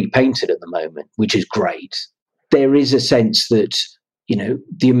being repainted at the moment, which is great. There is a sense that,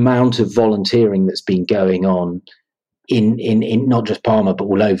 the amount of volunteering that's been going on in not just Parma, but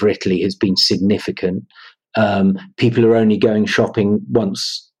all over Italy has been significant. People are only going shopping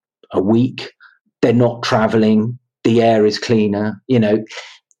once a week. They're not traveling. The air is cleaner.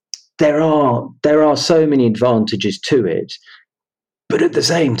 There are so many advantages to it. But at the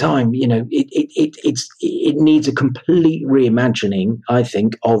same time, it needs a complete reimagining, I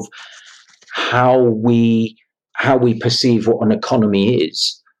think, of how we perceive what an economy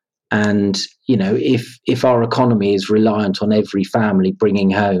is. And if our economy is reliant on every family bringing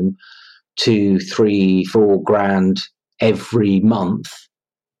home 2, 3, 4 grand every month,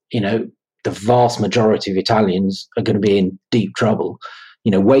 the vast majority of Italians are going to be in deep trouble.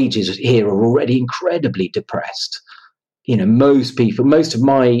 Wages here are already incredibly depressed. Most of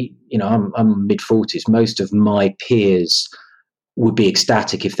my, I'm mid-40s, most of my peers would be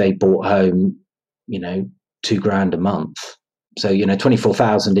ecstatic if they brought home, 2 grand a month. So,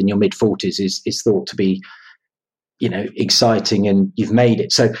 24,000 in your mid-40s is thought to be, exciting, and you've made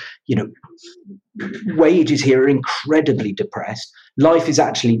it. So, wages here are incredibly depressed. Life is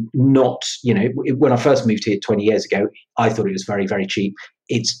actually not, when I first moved here 20 years ago, I thought it was very, very cheap.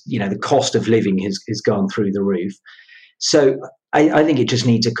 It's, the cost of living has gone through the roof. So I think it just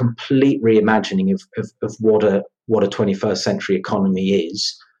needs a complete reimagining of what a 21st century economy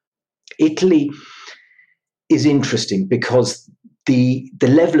is. Italy is interesting because the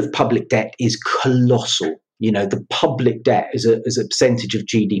level of public debt is colossal. The public debt as a percentage of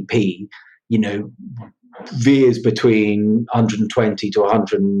GDP, veers between 120 to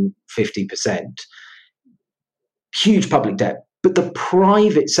 150%. Huge public debt. But the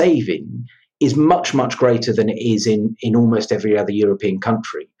private saving is much, much greater than it is in almost every other European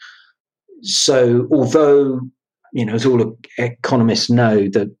country. So although, as all economists know,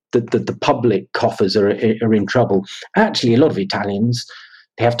 that the public coffers are in trouble, actually a lot of Italians,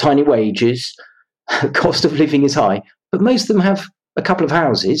 they have tiny wages, cost of living is high, but most of them have a couple of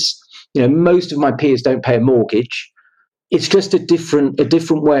houses. Most of my peers don't pay a mortgage. It's just a different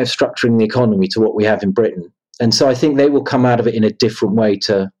way of structuring the economy to what we have in Britain. And so I think they will come out of it in a different way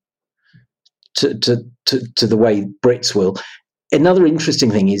to the way Brits will. Another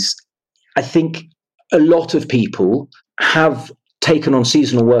interesting thing is, I think a lot of people have taken on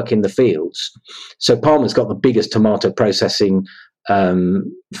seasonal work in the fields. So Parma's got the biggest tomato processing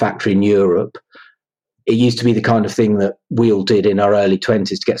factory in Europe. It used to be the kind of thing that we all did in our early 20s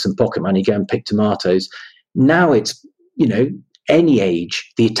to get some pocket money, go and pick tomatoes. Now it's, any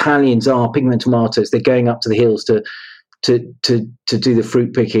age. The Italians are picking the tomatoes. They're going up to the hills to do the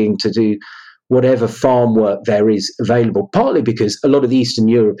fruit picking, to do whatever farm work there is available, partly because a lot of the Eastern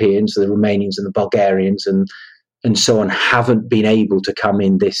Europeans, the Romanians and the Bulgarians and so on, haven't been able to come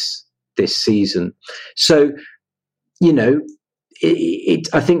in this season. So,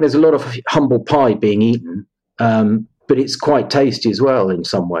 I think there's a lot of humble pie being eaten, but it's quite tasty as well in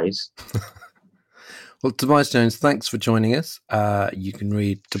some ways. Well, Tobias Jones, thanks for joining us. You can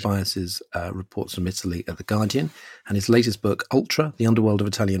read Tobias's reports from Italy at The Guardian, and his latest book, Ultra, The Underworld of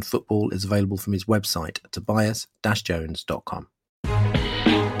Italian Football, is available from his website, tobias-jones.com.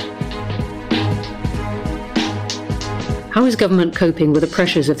 How is government coping with the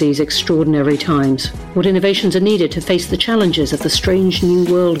pressures of these extraordinary times? What innovations are needed to face the challenges of the strange new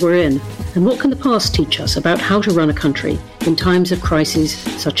world we're in? And what can the past teach us about how to run a country in times of crises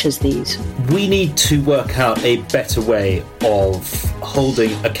such as these? We need to work out a better way of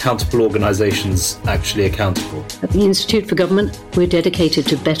holding accountable organisations actually accountable. At the Institute for Government, we're dedicated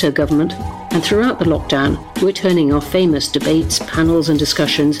to better government. And throughout the lockdown, we're turning our famous debates, panels and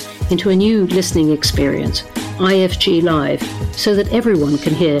discussions into a new listening experience, IFG Live, so that everyone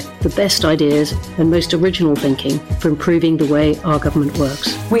can hear the best ideas and most original thinking for improving the way our government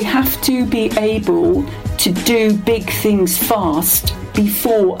works. We have to be able to do big things fast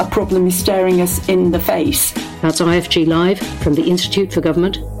before a problem is staring us in the face. That's IFG Live from the Institute for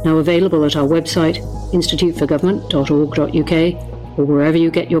Government, now available at our website, instituteforgovernment.org.uk, or wherever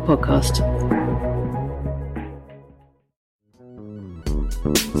you get your podcasts.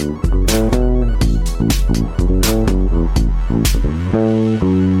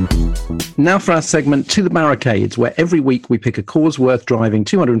 Now for our segment To the Barricades, where every week we pick a cause worth driving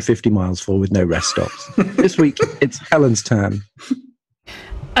 250 miles for with no rest stops. This week, it's Helen's turn.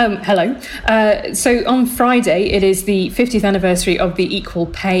 Hello. So on Friday, it is the 50th anniversary of the Equal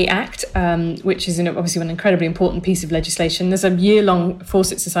Pay Act, which is obviously an incredibly important piece of legislation. There's a year-long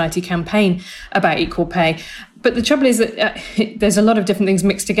Fawcett Society campaign about equal pay. But the trouble is that there's a lot of different things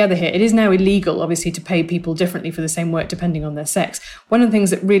mixed together here. It is now illegal, obviously, to pay people differently for the same work depending on their sex. One of the things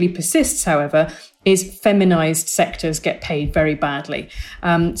that really persists, however, is feminised sectors get paid very badly.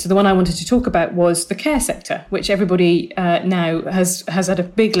 So the one I wanted to talk about was the care sector, which everybody now has had a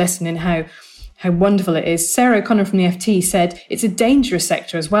big lesson in how how wonderful it is. Sarah O'Connor from the FT said it's a dangerous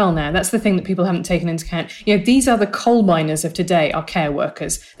sector as well now. That's the thing that people haven't taken into account. These are the coal miners of today, are care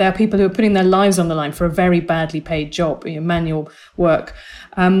workers. They are people who are putting their lives on the line for a very badly paid job, manual work.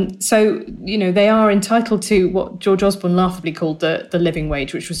 So they are entitled to what George Osborne laughably called the living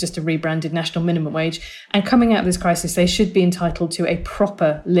wage, which was just a rebranded national minimum wage. And coming out of this crisis, they should be entitled to a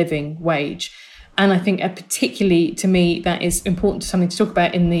proper living wage. And I think particularly to me, that is important, something to talk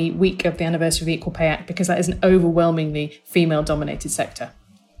about in the week of the anniversary of the Equal Pay Act, because that is an overwhelmingly female-dominated sector.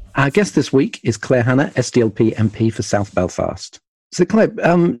 Our guest this week is Claire Hanna, SDLP MP for South Belfast. So Claire,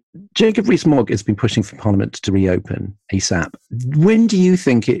 Jacob Rees-Mogg has been pushing for Parliament to reopen ASAP. When do you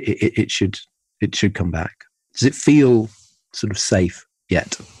think it should come back? Does it feel sort of safe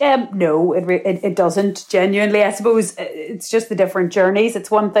yet? No, it doesn't. Genuinely, I suppose it's just the different journeys.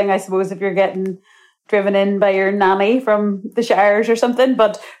 It's one thing, I suppose, if you're getting driven in by your nanny from the Shires or something,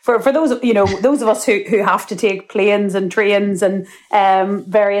 but for those of us who have to take planes and trains and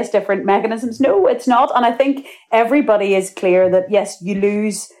various different mechanisms, no, it's not. And I think everybody is clear that yes, you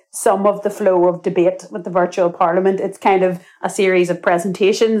lose some of the flow of debate with the virtual parliament. It's kind of a series of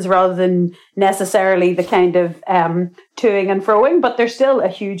presentations rather than necessarily the kind of toing and froing, but there's still a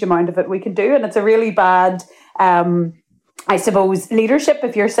huge amount of it we can do. And it's a really bad, I suppose, leadership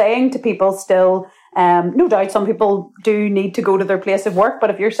if you're saying to people still, no doubt some people do need to go to their place of work, but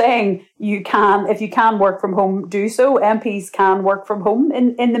if you're saying if you can work from home, do so. MPs can work from home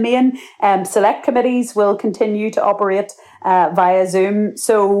in the main. Select committees will continue to operate via Zoom.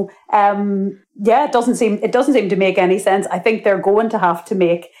 So it doesn't seem to make any sense. I think they're going to have to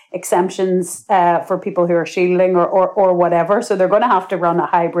make exemptions for people who are shielding or whatever. So they're going to have to run a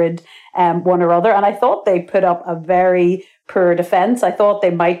hybrid one or other. And I thought they put up a very poor defence. I thought they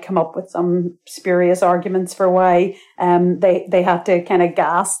might come up with some spurious arguments for why they had to kind of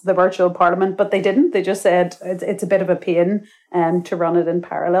gas the virtual parliament, but they didn't. They just said it's a bit of a pain to run it in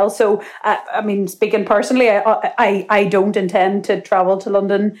parallel. So, speaking personally, I don't intend to travel to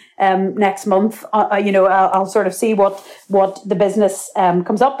London next month. I'll sort of see what the business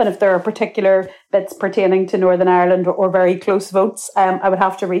comes up, and if there are particular bits pertaining to Northern Ireland or very close votes, I would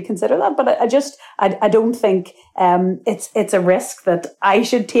have to reconsider that. But I don't think it's a risk that I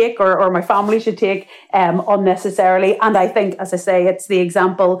should take or my family should take unnecessarily. And I think, as I say, it's the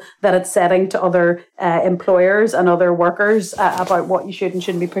example that it's setting to other employers and other workers about what you should and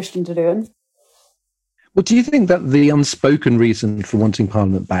shouldn't be pushed into doing. Well, do you think that the unspoken reason for wanting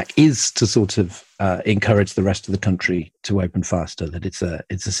Parliament back is to sort of encourage the rest of the country to open faster, that it's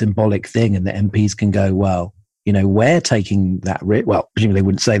a symbolic thing and the MPs can go, well, we're taking that risk. Well, presumably they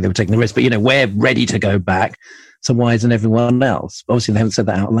wouldn't say they were taking the risk, but, we're ready to go back. So why isn't everyone else? Obviously, they haven't said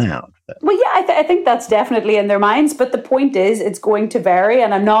that out loud. But. Well, yeah, I think that's definitely in their minds. But the point is, it's going to vary.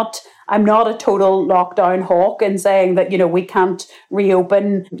 And I'm not a total lockdown hawk in saying that, we can't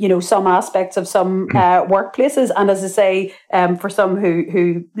reopen, some aspects of some workplaces. And as I say, for some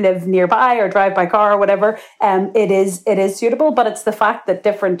who live nearby or drive by car or whatever, it is suitable. But it's the fact that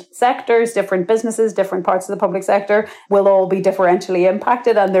different sectors, different businesses, different parts of the public sector will all be differentially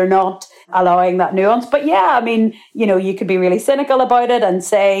impacted, and they're not allowing that nuance. But yeah, you could be really cynical about it and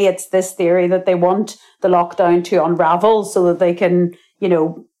say it's this theory that they want the lockdown to unravel so that they can,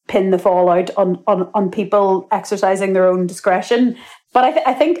 pin the fallout on people exercising their own discretion. But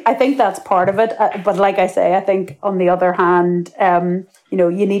I think that's part of it. But like I say, I think on the other hand,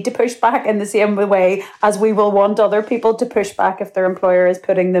 you need to push back in the same way as we will want other people to push back if their employer is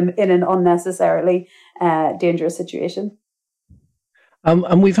putting them in an unnecessarily dangerous situation.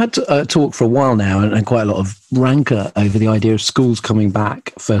 And we've had to talk for a while now and quite a lot of rancor over the idea of schools coming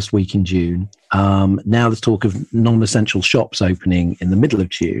back first week in June. Now there's talk of non-essential shops opening in the middle of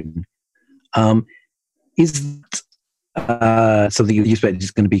June. Is that something you expect is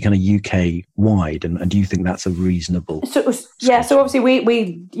going to be kind of UK wide, and do you think that's a reasonable? So obviously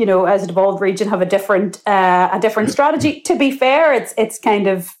we as a devolved region have a different strategy. To be fair, it's kind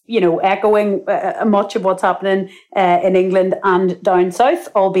of echoing much of what's happening in England and down south,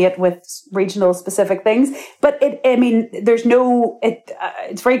 albeit with regional specific things. But it's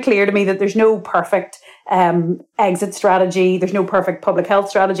very clear to me that there's no perfect exit strategy. There's no perfect public health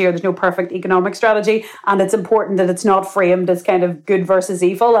strategy, or there's no perfect economic strategy. And it's important that it's not framed as kind of good versus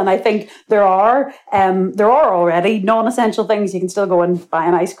evil. And I think there are already non-essential things. You can still go and buy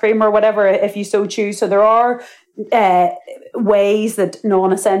an ice cream or whatever if you so choose. So there are ways that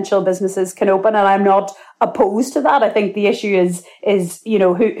non-essential businesses can open, and I'm not opposed to that. I think the issue is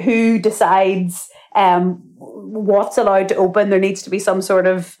who decides what's allowed to open. There needs to be some sort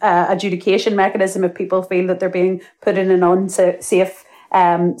of adjudication mechanism if people feel that they're being put in an unsafe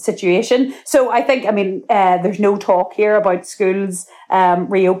situation. So I think, there's no talk here about schools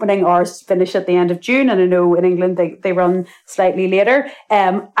reopening or finish at the end of June. And I know in England they run slightly later.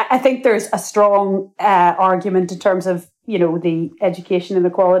 I think there's a strong argument in terms of, the education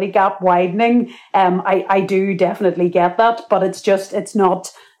inequality gap widening. I do definitely get that, but it's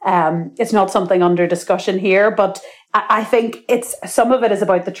not something under discussion here. But I think some of it is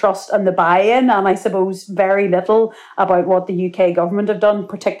about the trust and the buy-in, and I suppose very little about what the UK government have done,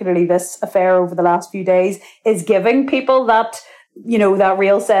 particularly this affair over the last few days, is giving people that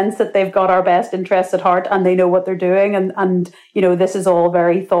real sense that they've got our best interests at heart and they know what they're doing, and this is all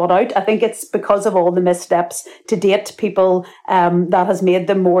very thought out. I think it's because of all the missteps to date, people that has made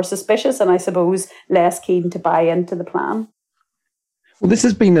them more suspicious and I suppose less keen to buy into the plan. Well, this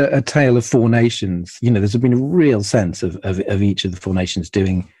has been a tale of four nations. There's been a real sense of each of the four nations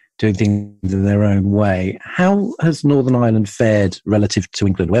doing things in their own way. How has Northern Ireland fared relative to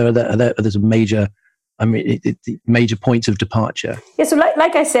England? Where are there major points of departure? Yeah, so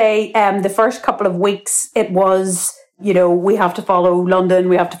like I say, the first couple of weeks, it was, we have to follow London,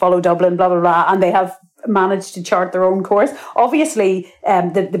 we have to follow Dublin, blah, blah, blah, and they have managed to chart their own course. Obviously,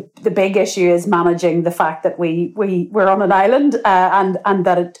 the big issue is managing the fact that we're on an island and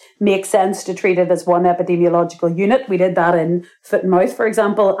that it makes sense to treat it as one epidemiological unit. We did that in Foot and Mouth, for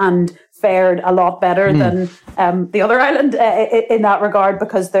example, and fared a lot better than the other island in that regard,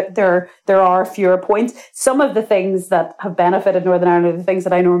 because there are fewer points. Some of the things that have benefited Northern Ireland, the things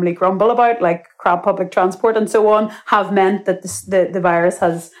that I normally grumble about, like crap public transport and so on, have meant that the virus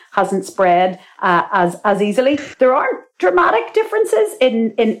hasn't spread as easily. There aren't dramatic differences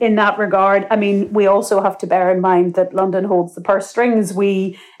in that regard. We also have to bear in mind that London holds the purse strings.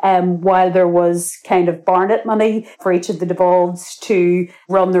 While there was kind of Barnett money for each of the devolves to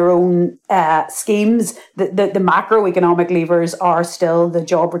run their own schemes, the macroeconomic levers are still the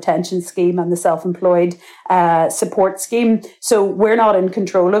job retention scheme and the self-employed support scheme. So we're not in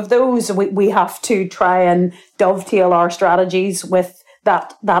control of those. We have to try and dovetail our strategies with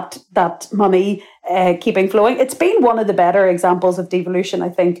that money keeping flowing. It's been one of the better examples of devolution, I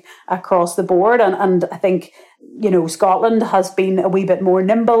think, across the board. And I think, Scotland has been a wee bit more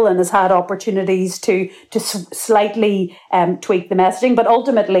nimble and has had opportunities to slightly tweak the messaging. But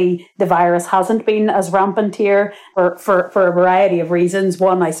ultimately, the virus hasn't been as rampant here for a variety of reasons.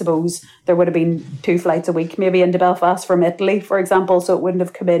 One, I suppose, there would have been 2 flights a week, maybe into Belfast from Italy, for example, so it wouldn't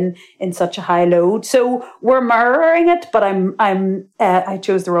have come in such a high load. So we're mirroring it, but I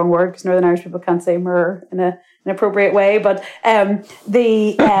chose the wrong word because Northern Irish people can't say mirror in an appropriate way. But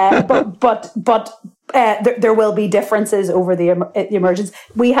there will be differences over the emergence.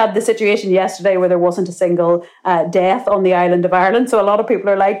 We had the situation yesterday where there wasn't a single death on the island of Ireland. So a lot of people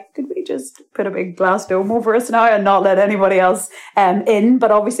are like, could we just put a big glass dome over us now and not let anybody else in?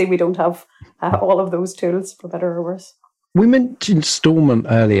 But obviously we don't have all of those tools, for better or worse. We mentioned Stormont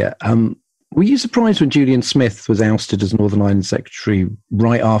earlier. Were you surprised when Julian Smith was ousted as Northern Ireland Secretary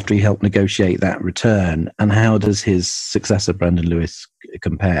right after he helped negotiate that return? And how does his successor, Brendan Lewis,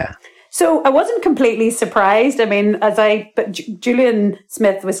 compare? So I wasn't completely surprised. But Julian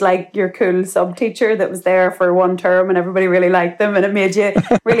Smith was like your cool sub-teacher that was there for one term and everybody really liked them and it made you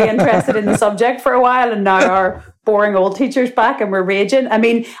really interested in the subject for a while, and now our boring old teacher's back and we're raging.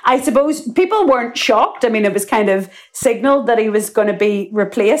 I suppose people weren't shocked. It was kind of signalled that he was going to be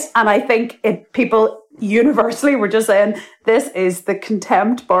replaced, and I think people universally were just saying this is the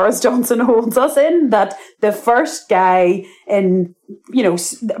contempt Boris Johnson holds us in, that the first guy in,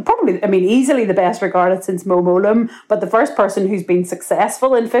 probably, easily the best regarded since Mo Mowlam, but the first person who's been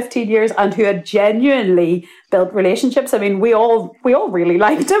successful in 15 years and who had genuinely built relationships. We all really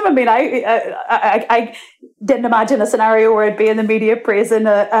liked him. I didn't imagine a scenario where I'd be in the media praising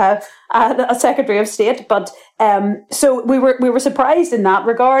a Secretary of State, but so we were surprised in that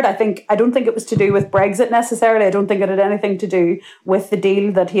regard. I don't think it was to do with Brexit necessarily. I don't think it had anything to do with the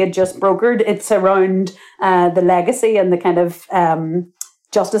deal that he had just brokered. It's around the legacy and the kind of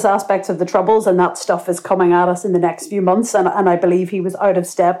justice aspects of the Troubles, and that stuff is coming at us in the next few months. And I believe he was out of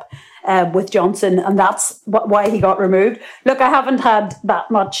step with Johnson, and that's why he got removed. Look, I haven't had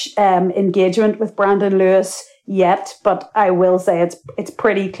that much engagement with Brendan Lewis yet, but I will say it's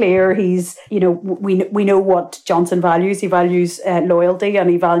pretty clear he's, we know what Johnson values. He values loyalty, and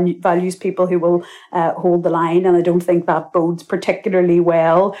he values people who will hold the line, and I don't think that bodes particularly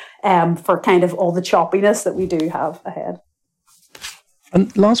well for kind of all the choppiness that we do have ahead.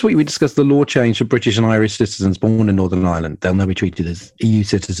 And last week we discussed the law change for British and Irish citizens born in Northern Ireland. They'll now be treated as EU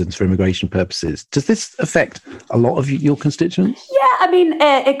citizens for immigration purposes. Does this affect a lot of your constituents? Yeah, I mean,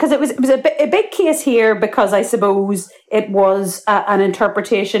 because it was a big case here because I suppose it was an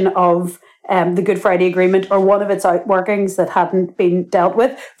interpretation of the Good Friday Agreement or one of its outworkings that hadn't been dealt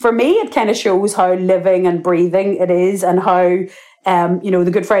with. For me, it kind of shows how living and breathing it is and how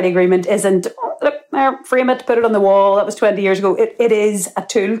the Good Friday Agreement isn't, look, frame it, put it on the wall, that was 20 years ago. It is a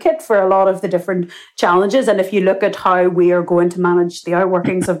toolkit for a lot of the different challenges. And if you look at how we are going to manage the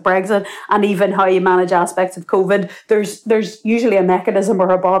outworkings of Brexit and even how you manage aspects of COVID, there's usually a mechanism or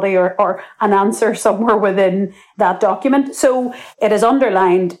a body or an answer somewhere within that document. So it has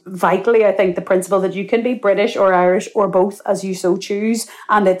underlined vitally, I think, the principle that you can be British or Irish or both as you so choose.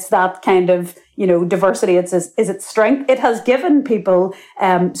 And it's that kind of, diversity is its strength. It has given people,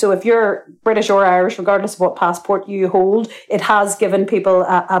 so if you're British or Irish, regardless of what passport you hold, it has given people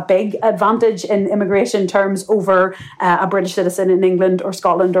a big advantage in immigration terms over a British citizen in England or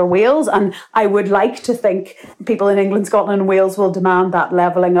Scotland or Wales. And I would like to think people in England, Scotland and Wales will demand that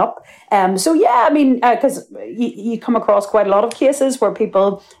levelling up. Because you come across quite a lot of cases where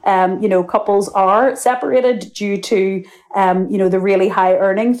people, couples are separated due to, the really high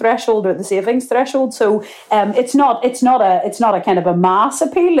earning threshold or the savings threshold. So it's not a kind of a mass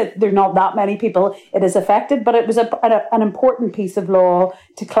appeal. There's not that many people it is affected, but it was an important piece of law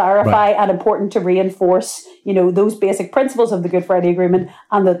to clarify and important to reinforce, those basic principles of the Good Friday Agreement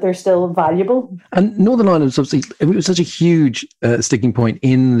and that they're still valuable. And Northern Ireland was obviously, it was such a huge sticking point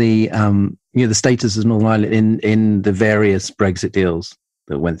in the status of Northern Ireland in the various Brexit deals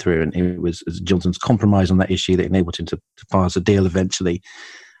that went through, and it was Johnson's compromise on that issue that enabled him to pass a deal eventually.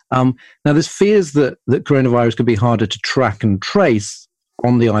 Now, there's fears that coronavirus could be harder to track and trace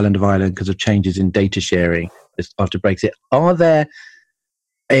on the island of Ireland because of changes in data sharing after Brexit. Are there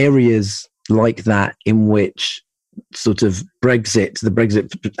areas like that in which sort of the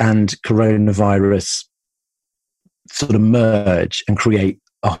Brexit and coronavirus sort of merge and create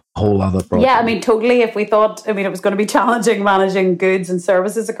a whole other problem? Yeah, I mean, totally. If we thought, it was going to be challenging managing goods and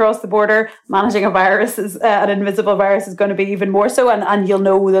services across the border, managing a virus, an invisible virus, is going to be even more so. And you'll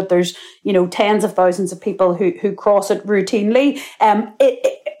know that there's, tens of thousands of people who cross it routinely.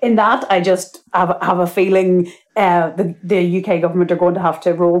 In that, I just have a feeling the UK government are going to have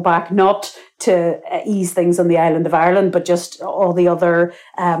to roll back, not to ease things on the island of Ireland, but just all the other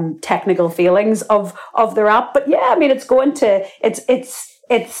technical failings of their app. But yeah, I mean,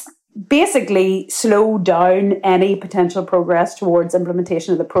 it's basically slowed down any potential progress towards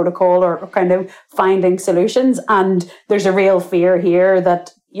implementation of the protocol or kind of finding solutions. And there's a real fear here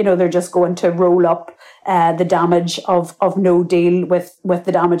that, they're just going to roll up the damage of no deal with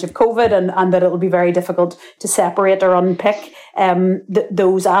the damage of COVID and that it'll be very difficult to separate or unpick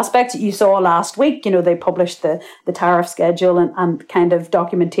those aspects. You saw last week, they published the tariff schedule and kind of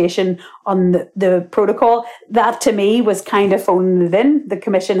documentation on the protocol. That to me was kind of phoning it in. The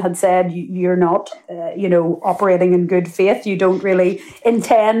Commission had said you're not, operating in good faith. You don't really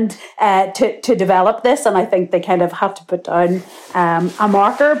intend to develop this. And I think they kind of had to put down a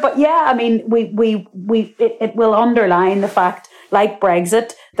marker. But yeah, I mean, it will underline the fact, like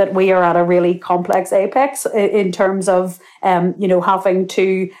Brexit, that we are at a really complex apex in terms of,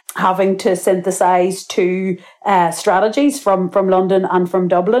 having to synthesize two strategies from London and from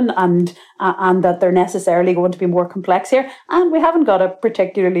Dublin, and that they're necessarily going to be more complex here. And we haven't got a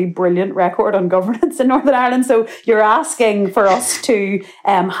particularly brilliant record on governance in Northern Ireland. So you're asking for us to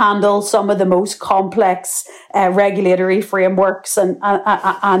handle some of the most complex regulatory frameworks,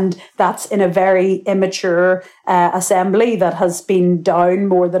 and that's in a very immature assembly that has been down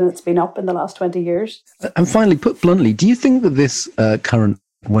more than it's been up in the last 20 years. And finally, put bluntly, do you think that this current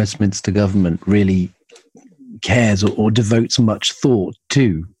Westminster government really cares or devotes much thought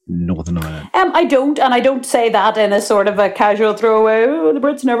to Northern Ireland? I don't, and I don't say that in a sort of a casual throwaway, the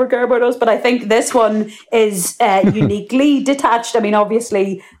Brits never care about us, but I think this one is uniquely detached. I mean,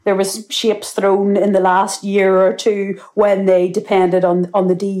 obviously there was shapes thrown in the last year or two when they depended on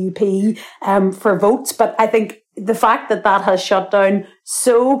the DUP for votes, but I think the fact that has shut down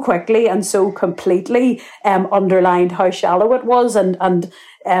so quickly and so completely underlined how shallow it was. And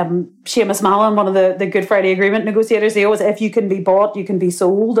Seamus Mallon, one of the Good Friday Agreement negotiators, he always said, if you can be bought, you can be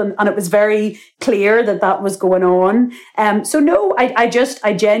sold. And it was very clear that was going on. So no, I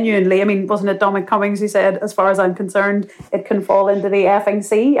genuinely, I mean, wasn't it Dominic Cummings who said, as far as I'm concerned, it can fall into the effing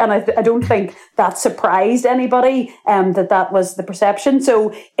sea? And I don't think that surprised anybody, that was the perception.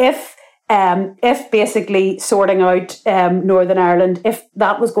 So if basically sorting out Northern Ireland, if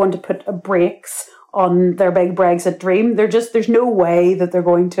that was going to put brakes on their big Brexit dream. There's no way that they're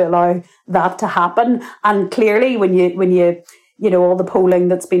going to allow that to happen. And clearly, when you all the polling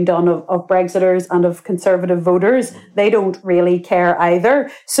that's been done of Brexiters and of Conservative voters, they don't really care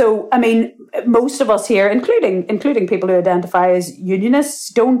either. So, I mean, most of us here, including people who identify as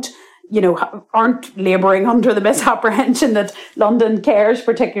unionists, aren't labouring under the misapprehension that London cares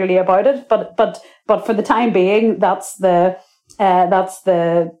particularly about it. But for the time being, that's the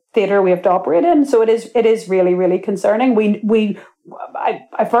theatre we have to operate in. So it is really, really concerning.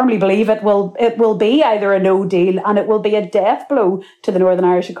 I firmly believe it will be either a no deal, and it will be a death blow to the Northern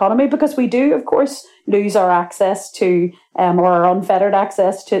Irish economy, because we do, of course, lose our access to or our unfettered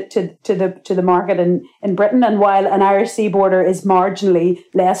access to the market in Britain. And while an Irish sea border is marginally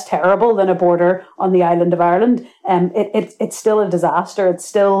less terrible than a border on the island of Ireland, it's still a disaster. It's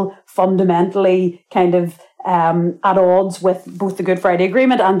still fundamentally kind of at odds with both the Good Friday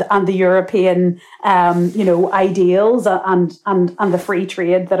Agreement and the European ideals and the free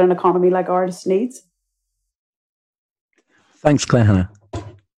trade that an economy like ours needs. Thanks, Claire Hanna.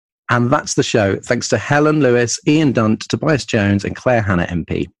 And that's the show. Thanks to Helen Lewis, Ian Dunt, Tobias Jones and Claire Hanna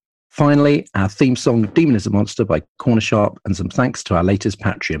MP. Finally, our theme song Demon is a Monster by Corner Sharp, and some thanks to our latest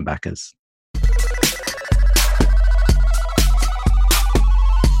Patreon backers.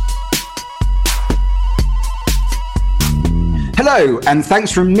 Hello, and thanks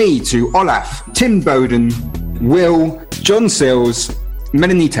from me to Olaf, Tim Bowden, Will, John Sills,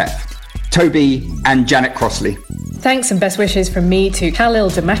 Melanie Teff, Toby and Janet Crossley. Thanks and best wishes from me to Khalil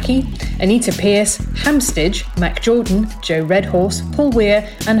Damaki, Anita Pierce, Hamstidge, Mac Jordan, Joe Redhorse, Paul Weir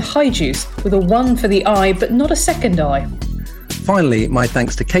and High Juice, with a 1 for the eye but not a second eye. Finally, my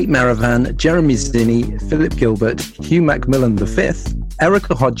thanks to Kate Maravan, Jeremy Zinni, Philip Gilbert, Hugh Macmillan V,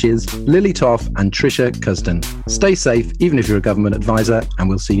 Erica Hodges, Lily Toff and Tricia Cusden. Stay safe, even if you're a government advisor, and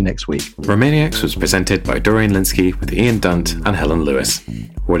we'll see you next week. Romaniacs was presented by Dorian Linsky with Ian Dunt and Helen Lewis.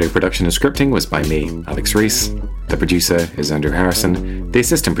 Audio production and scripting was by me, Alex Rees. The producer is Andrew Harrison. The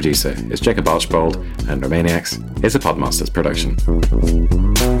assistant producer is Jacob Archbold. And Romaniacs is a Podmasters production.